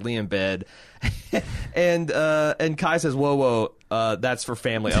the mausoleum bed, and Kai says, "Whoa, that's for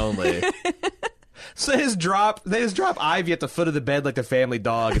family only." So they just drop Ivy at the foot of the bed like the family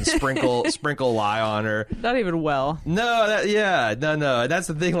dog and sprinkle lye on her. Not even well. No. And that's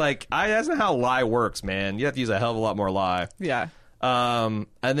the thing. Like, that's not how lye works, man. You have to use a hell of a lot more lye. Yeah. And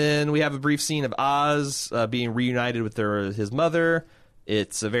then we have a brief scene of Oz being reunited with his mother.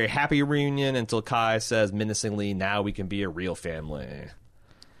 It's a very happy reunion until Kai says menacingly, "Now we can be a real family."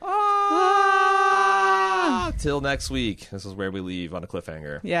 Till next week. This is where we leave on a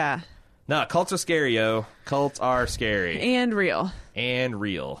cliffhanger. Yeah. No, cults are scary, yo. Cults are scary. And real. And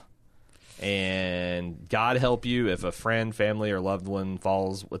God help you if a friend, family, or loved one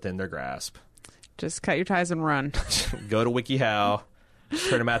falls within their grasp. Just cut your ties and run. Go to WikiHow,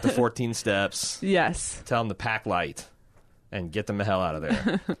 turn them out to 14 steps. Yes. Tell them to pack light and get them the hell out of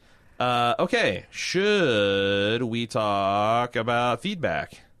there. Okay, should we talk about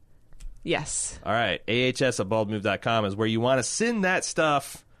feedback? Yes. All right, ahs@baldmove.com is where you want to send that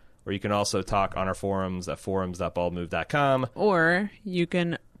stuff. Or you can also talk on our forums at forums.baldmove.com. Or you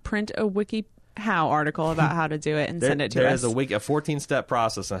can print a WikiHow article about how to do it and send it to us. There's a 14-step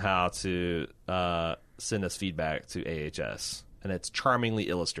process on how to send us feedback to AHS. And it's charmingly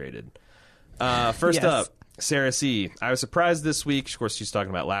illustrated. First up, Sarah C. I was surprised this week. Of course, she's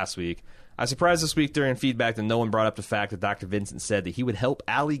talking about last week. I was surprised this week during feedback that no one brought up the fact that Dr. Vincent said that he would help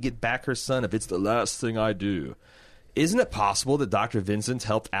Allie get back her son if it's the last thing I do. Isn't it possible that Dr. Vincent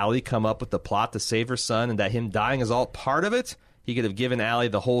helped Allie come up with the plot to save her son and that him dying is all part of it? He could have given Allie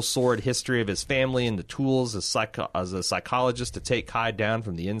the whole sordid history of his family and the tools as a psychologist to take Kai down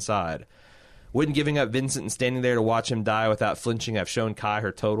from the inside. Wouldn't giving up Vincent and standing there to watch him die without flinching have shown Kai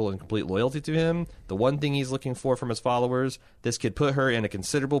her total and complete loyalty to him? The one thing he's looking for from his followers, this could put her in a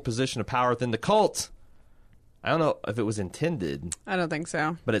considerable position of power within the cult. I don't know if it was intended. I don't think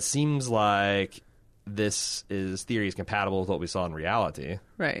so. But it seems like this theory is compatible with what we saw in reality.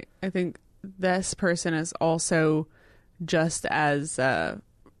 Right. I think this person is also just as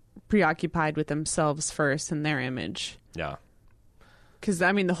preoccupied with themselves first and their image. Yeah. Because,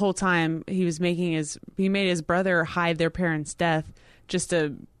 I mean, the whole time he made his brother hide their parents' death just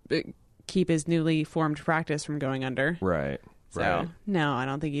to keep his newly formed practice from going under. Right. So, no, I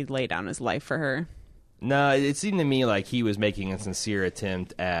don't think he'd lay down his life for her. No, it seemed to me like he was making a sincere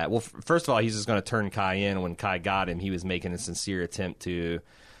attempt at... Well, first of all, he's just going to turn Kai in. When Kai got him, he was making a sincere attempt to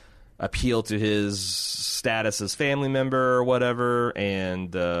appeal to his status as family member or whatever.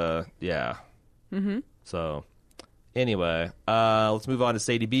 And, yeah. Mm-hmm. So, anyway, let's move on to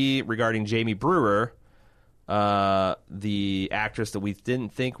Sadie B. regarding Jamie Brewer, the actress that we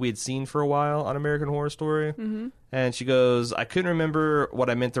didn't think we had seen for a while on American Horror Story. Mm-hmm. And she goes, I couldn't remember what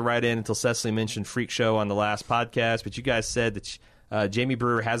I meant to write in until Cecily mentioned Freak Show on the last podcast, but you guys said that Jamie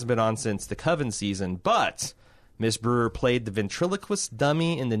Brewer hasn't been on since the Coven season, but Miss Brewer played the ventriloquist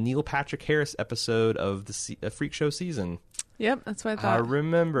dummy in the Neil Patrick Harris episode of the Freak Show season. Yep, that's what I thought. I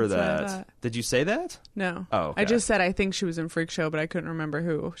remember that. Did you say that? No. Oh, okay. I just said I think she was in Freak Show, but I couldn't remember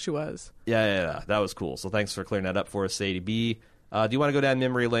who she was. Yeah. That was cool. So thanks for clearing that up for us, Sadie B. Do you want to go down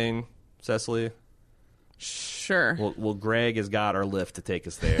memory lane, Cecily? Sure. Well, Greg has got our lift to take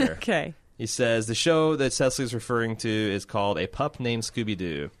us there. Okay. He says, the show that Cecily's referring to is called A Pup Named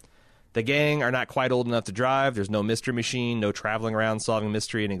Scooby-Doo. The gang are not quite old enough to drive. There's no mystery machine, no traveling around solving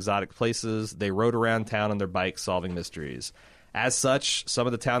mystery in exotic places. They rode around town on their bikes solving mysteries. As such, some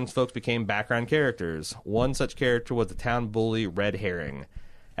of the townsfolk became background characters. One such character was the town bully Red Herring.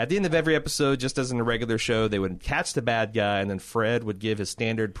 At the end of every episode, just as in a regular show, they would catch the bad guy, and then Fred would give his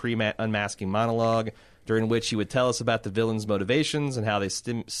standard pre-unmasking monologue, during which he would tell us about the villain's motivations and how they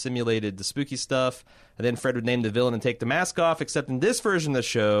simulated the spooky stuff. And then Fred would name the villain and take the mask off, except in this version of the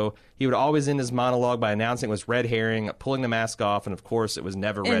show, he would always end his monologue by announcing it was Red Herring, pulling the mask off, and of course it was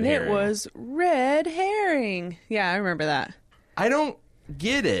never Red Herring. And it was Red Herring. Yeah, I remember that. I don't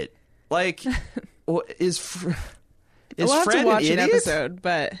get it. Like, is Fred we'll have to watch an idiot? episode,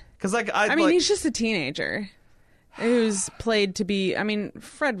 but... Because I mean, he's just a teenager who's played to be... I mean,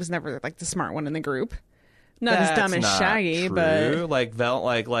 Fred was never, like, the smart one in the group. Not as dumb as Shaggy, true. But...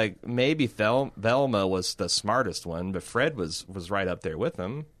 Like maybe Velma was the smartest one, but Fred was right up there with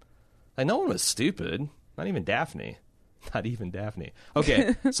him. Like, no one was stupid. Not even Daphne. Not even Daphne.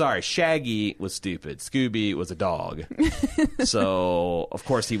 Okay, sorry. Shaggy was stupid. Scooby was a dog. So, of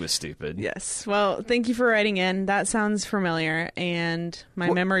course, he was stupid. Yes. Well, thank you for writing in. That sounds familiar, and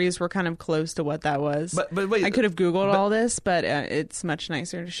my memories were kind of close to what that was. But wait, I could have Googled all this, but it's much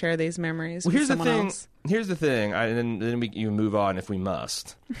nicer to share these memories with someone else. Here's the thing, and then you move on if we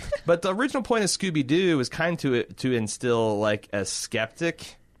must. But the original point of Scooby-Doo is kind of to instill, like, a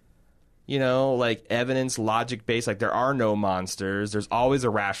skeptic... You know, like evidence, logic-based, like there are no monsters. There's always a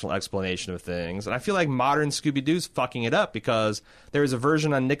rational explanation of things. And I feel like modern Scooby-Doo's fucking it up because there was a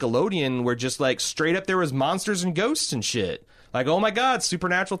version on Nickelodeon where just like straight up there was monsters and ghosts and shit. Like, oh my God,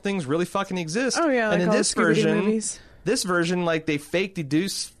 supernatural things really fucking exist. Oh yeah, like and in all this the Scooby-Doo movies. This version, like they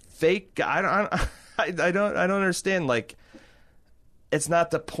deduce fake. I don't understand. Like, it's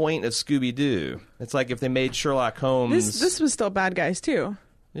not the point of Scooby-Doo. It's like if they made Sherlock Holmes. This was still bad guys too.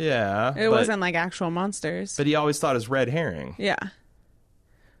 Yeah. It wasn't like actual monsters. But he always thought it was Red Herring. Yeah.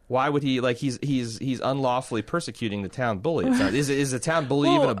 Why would he, like, he's unlawfully persecuting the town bully? Is the town bully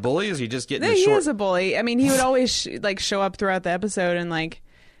even a bully? Is he just getting the short... He is a bully. I mean, he would always, show up throughout the episode and, like,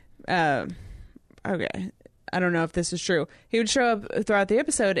 okay, I don't know if this is true. He would show up throughout the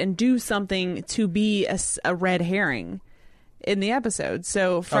episode and do something to be a red herring in the episode.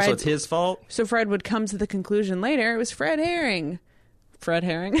 So Fred... so it's his fault? So Fred would come to the conclusion later, it was Fred Herring. Fred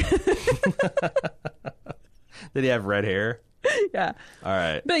Herring. Did he have red hair? Yeah. All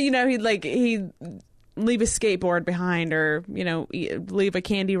right. But, he'd leave a skateboard behind or, leave a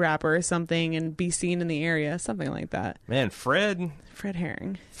candy wrapper or something and be seen in the area, something like that. Man, Fred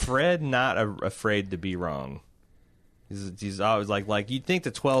Herring. Fred not afraid to be wrong. He's always like you'd think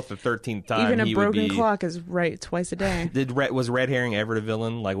the 12th or 13th time even a he broken would be... clock is right twice a day. Was Red Herring ever the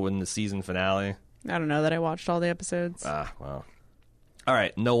villain, like in the season finale? I don't know that I watched all the episodes. Well. All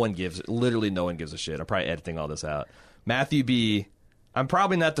right, literally no one gives a shit. I'm probably editing all this out. Matthew B., I'm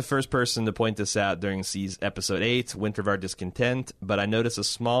probably not the first person to point this out during episode 8, Winter of Our Discontent, but I noticed a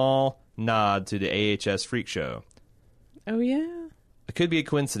small nod to the AHS Freak Show. Oh, yeah? It could be a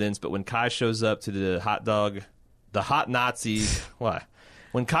coincidence, but when Kai shows up to the hot Nazi... what?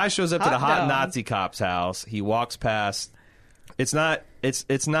 When Kai shows up to the hot Nazi cop's house, he walks past... It's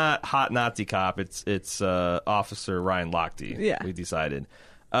not hot Nazi cop. It's Officer Ryan Lochte. Yeah, we decided.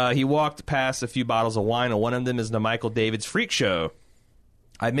 He walked past a few bottles of wine, and one of them is the Michael David's Freak Show.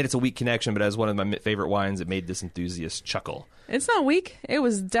 I admit it's a weak connection, but as one of my favorite wines, it made this enthusiast chuckle. It's not weak. It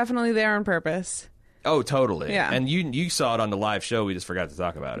was definitely there on purpose. Oh, totally. Yeah. And you saw it on the live show. We just forgot to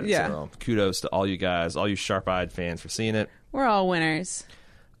talk about it. Yeah. So kudos to all you guys, all you sharp-eyed fans for seeing it. We're all winners.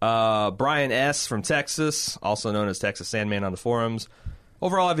 Brian S. from Texas, also known as Texas Sandman on the forums.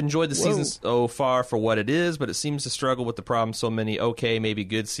 Overall, I've enjoyed the season so far for what it is, but it seems to struggle with the problems so many okay, maybe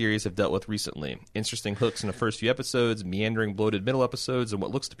good series have dealt with recently. Interesting hooks in the first few episodes, meandering, bloated middle episodes, and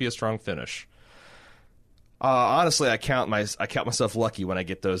what looks to be a strong finish. Honestly, I count myself lucky when I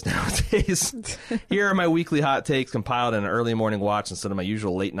get those nowadays. Here are my weekly hot takes compiled in an early morning watch instead of my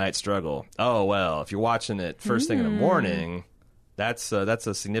usual late night struggle. Oh, well, if you're watching it first thing in the morning... That's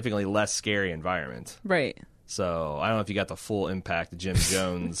a significantly less scary environment. Right. So I don't know if you got the full impact of Jim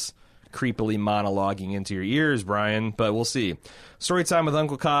Jones creepily monologuing into your ears, Brian, but we'll see. Story time with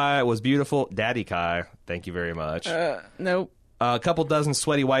Uncle Kai was beautiful. Daddy Kai, thank you very much. Nope. A couple dozen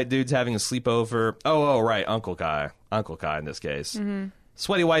sweaty white dudes having a sleepover. Oh, right, Uncle Kai. Uncle Kai in this case. Mm-hmm.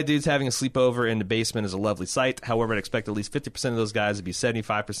 Sweaty white dudes having a sleepover in the basement is a lovely sight. However, I'd expect at least 50% of those guys to be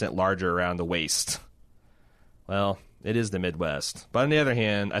 75% larger around the waist. Well... It is the Midwest. But on the other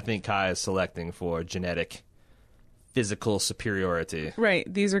hand, I think Kai is selecting for genetic, physical superiority. Right.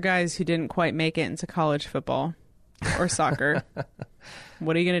 These are guys who didn't quite make it into college football. or soccer.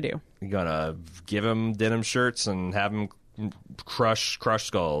 What are you going to do? You're going to give them denim shirts and have them crush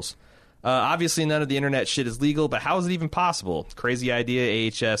skulls. Obviously, none of the internet shit is legal, but how is it even possible? Crazy idea,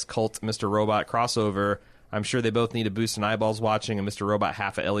 AHS, Cult, Mr. Robot crossover. I'm sure they both need a boost in eyeballs watching, and Mr. Robot,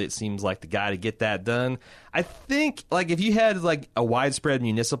 half of Elliot seems like the guy to get that done. I think, like, if you had, like, a widespread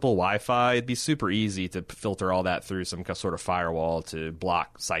municipal Wi-Fi, it'd be super easy to filter all that through some sort of firewall to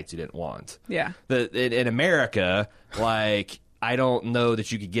block sites you didn't want. Yeah. In America, like, I don't know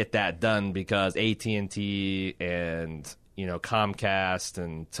that you could get that done because AT&T and, you know, Comcast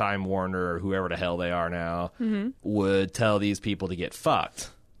and Time Warner or whoever the hell they are now would tell these people to get fucked.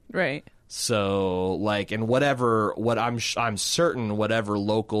 Right. So, like, and I'm certain whatever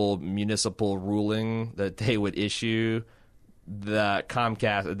local municipal ruling that they would issue, the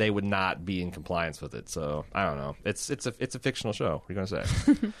Comcast, they would not be in compliance with it. So, I don't know. It's a fictional show. What are you going to say?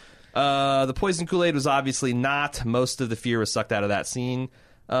 The poison Kool-Aid was obviously not. Most of the fear was sucked out of that scene.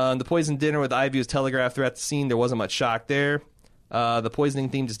 The poison dinner with Ivy was telegraphed throughout the scene. There wasn't much shock there. The poisoning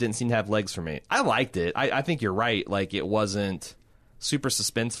theme just didn't seem to have legs for me. I liked it. I think you're right. Like, it wasn't super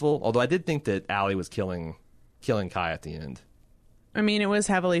suspenseful, although I did think that Allie was killing Kai at the end. I mean, it was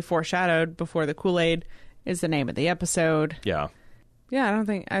heavily foreshadowed before the Kool-Aid is the name of the episode. Yeah. Yeah,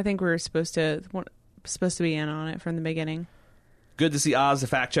 I think we were supposed to be in on it from the beginning. Good to see Oz, the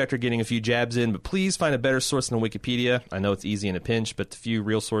fact checker, getting a few jabs in, but please find a better source than Wikipedia. I know it's easy in a pinch, but the few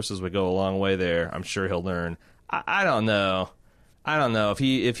real sources would go a long way there. I'm sure he'll learn. I don't know. I don't know if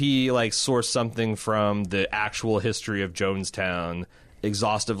he like sourced something from the actual history of Jonestown,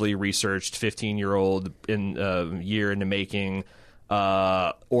 exhaustively researched 15-year-old year into making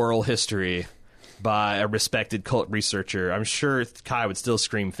oral history by a respected cult researcher. I'm sure Kai would still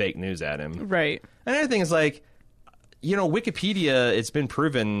scream fake news at him. Right. Another thing is, like, you know, Wikipedia, it's been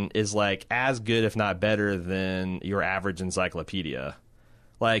proven, is like as good, if not better, than your average encyclopedia.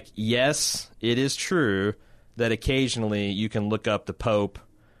 Like, yes, it is true that occasionally you can look up the Pope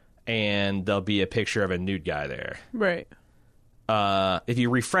and there'll be a picture of a nude guy there. Right. If you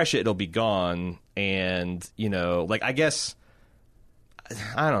refresh it, it'll be gone. And, you know, like, I guess,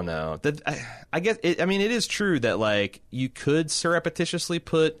 I don't know. I guess, it is true that, like, you could surreptitiously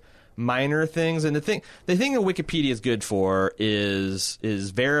put minor things. And the thing that Wikipedia is good for is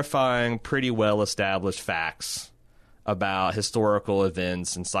verifying pretty well-established facts about historical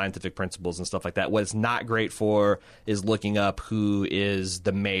events and scientific principles and stuff like that. What it's not great for is looking up who is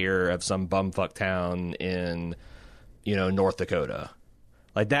the mayor of some bumfuck town in, you know, North Dakota.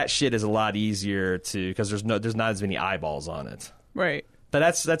 Like, that shit is a lot easier to, because there's not as many eyeballs on it. Right. But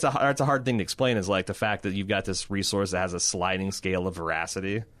that's a hard thing to explain, is like the fact that you've got this resource that has a sliding scale of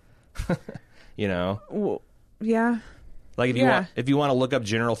veracity. You know? Well, yeah. Like, if you want to look up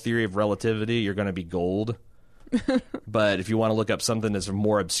general theory of relativity, you're going to be gold. But if you want to look up something that's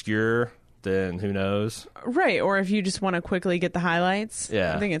more obscure, then who knows? Right, or if you just want to quickly get the highlights.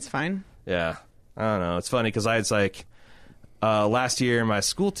 Yeah. I think it's fine. Yeah. I don't know. It's funny because it's like last year my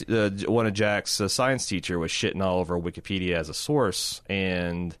school, one of Jack's science teacher was shitting all over Wikipedia as a source,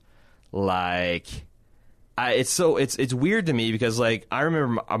 and like, it's weird to me because, like, I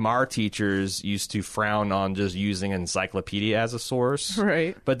remember our teachers used to frown on just using an encyclopedia as a source.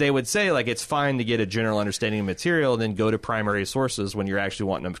 Right. But they would say, like, it's fine to get a general understanding of material and then go to primary sources when you're actually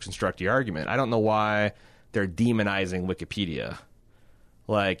wanting to construct your argument. I don't know why they're demonizing Wikipedia.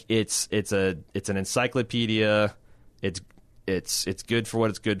 Like, it's an encyclopedia. It's good for what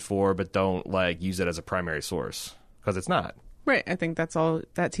it's good for, but don't, like, use it as a primary source, because it's not. Right. I think that's all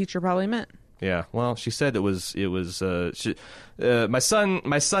that teacher probably meant. Yeah, well, she said it was. My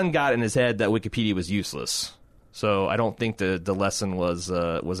son got in his head that Wikipedia was useless, so I don't think the lesson was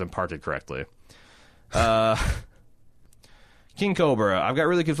imparted correctly. King Cobra, I've got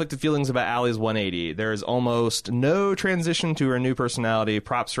really conflicted feelings about Allie's 180. There is almost no transition to her new personality.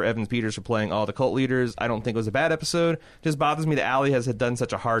 Props for Evan Peters for playing all the cult leaders. I don't think it was a bad episode. It just bothers me that Allie has done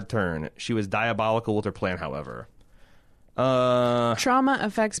such a hard turn. She was diabolical with her plan, however. Trauma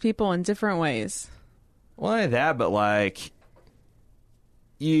affects people in different ways. Well, not that, but like,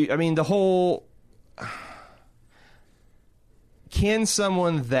 the whole, can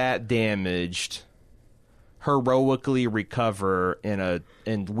someone that damaged heroically recover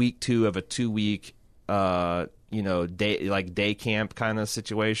in week 2 of a 2-week, day camp kind of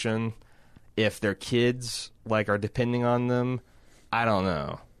situation if their kids, like, are depending on them? I don't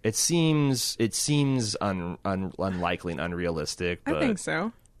know. It seems unlikely and unrealistic. But, I think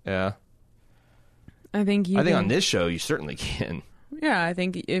so. Yeah. I think on this show you certainly can. Yeah, I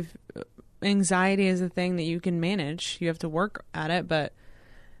think if anxiety is a thing that you can manage, you have to work at it. But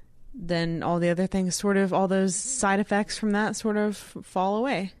then all the other things sort of, all those side effects from that sort of fall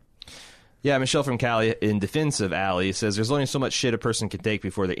away. Yeah, Michelle from Cali, in defense of Allie, says there's only so much shit a person can take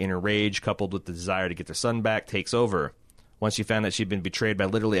before their inner rage, coupled with the desire to get their son back, takes over. Once she found that she'd been betrayed by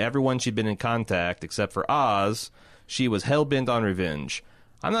literally everyone she'd been in contact, except for Oz, she was hell-bent on revenge.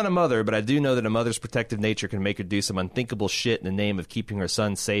 I'm not a mother, but I do know that a mother's protective nature can make her do some unthinkable shit in the name of keeping her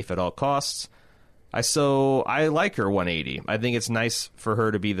son safe at all costs. I like her 180. I think it's nice for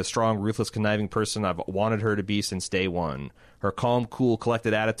her to be the strong, ruthless, conniving person I've wanted her to be since day one. Her calm, cool,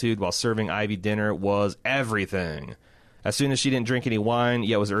 collected attitude while serving Ivy dinner was everything. As soon as she didn't drink any wine,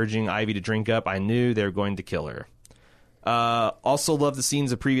 yet was urging Ivy to drink up, I knew they were going to kill her. Also love the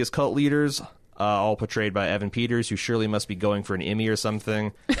scenes of previous cult leaders, all portrayed by Evan Peters, who surely must be going for an Emmy or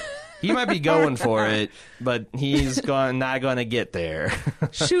something. He might be going for it, but he's not going to get there.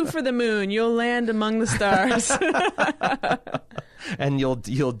 Shoot for the moon. You'll land among the stars. And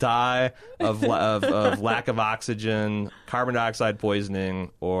you'll die of lack of oxygen, carbon dioxide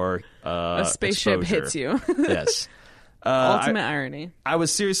poisoning, or a spaceship exposure. hits you. Yes. Ultimate irony. I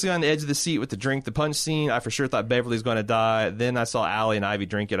was seriously on the edge of the seat with the drink the punch scene. I for sure thought Beverly's going to die. Then I saw Allie and Ivy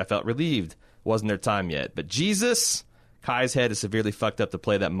drink it. I felt relieved. Wasn't their time yet. But Jesus, Kai's head is severely fucked up to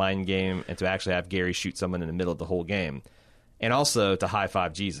play that mind game and to actually have Gary shoot someone in the middle of the whole game. And also to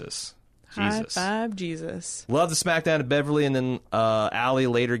high-five Jesus. High-five Jesus. Love the smackdown of Beverly, and then Allie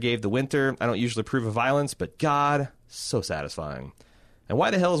later gave the Winter. I don't usually approve of violence, but God, so satisfying. And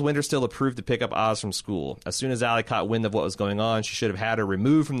why the hell is Winter still approved to pick up Oz from school? As soon as Allie caught wind of what was going on, she should have had her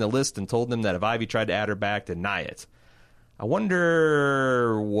removed from the list and told them that if Ivy tried to add her back, deny it. I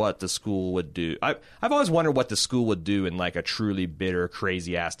wonder what the school would do. I've always wondered what the school would do in like a truly bitter,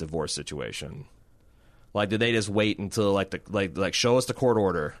 crazy-ass divorce situation. Like, did they just wait until like show us the court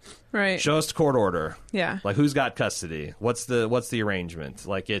order? Right. Show us the court order. Yeah. Like, who's got custody? What's the arrangement?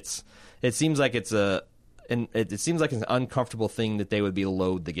 Like, it seems like it seems like an uncomfortable thing that they would be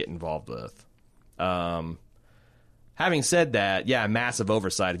loath to get involved with. Having said that, yeah, massive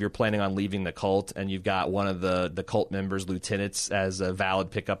oversight. If you're planning on leaving the cult and you've got one of the cult members, lieutenants, as a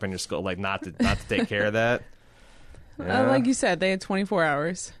valid pickup in your school, like not to take care of that. Yeah. Like you said, they had 24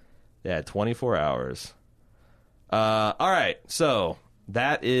 hours. Yeah, 24 hours. All right, so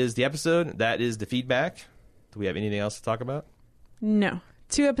that is the episode. That is the feedback. Do we have anything else to talk about? No.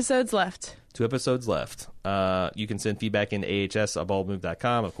 2 episodes left. 2 episodes left. You can send feedback in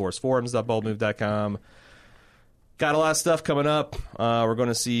ahs@baldmove.com. Of course, forums.baldmove.com. Got a lot of stuff coming up. We're going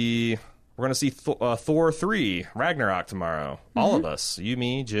to see Thor 3 Ragnarok tomorrow. Mm-hmm. All of us. You,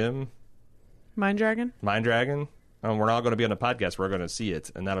 me, Jim. Mind Dragon. We're not going to be on the podcast. We're going to see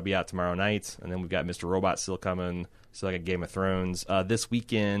it, and that'll be out tomorrow night. And then we've got Mr. Robot still coming. Still like a Game of Thrones. This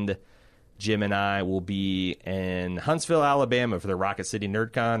weekend, Jim and I will be in Huntsville, Alabama for the Rocket City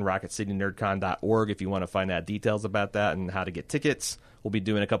NerdCon, rocketcitynerdcon.org if you want to find out details about that and how to get tickets. We'll be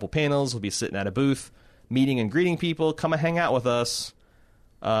doing a couple panels. We'll be sitting at a booth, meeting and greeting people. Come and hang out with us.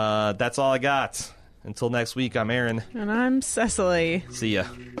 That's all I got. Until next week, I'm Aaron. And I'm Cecily. See ya.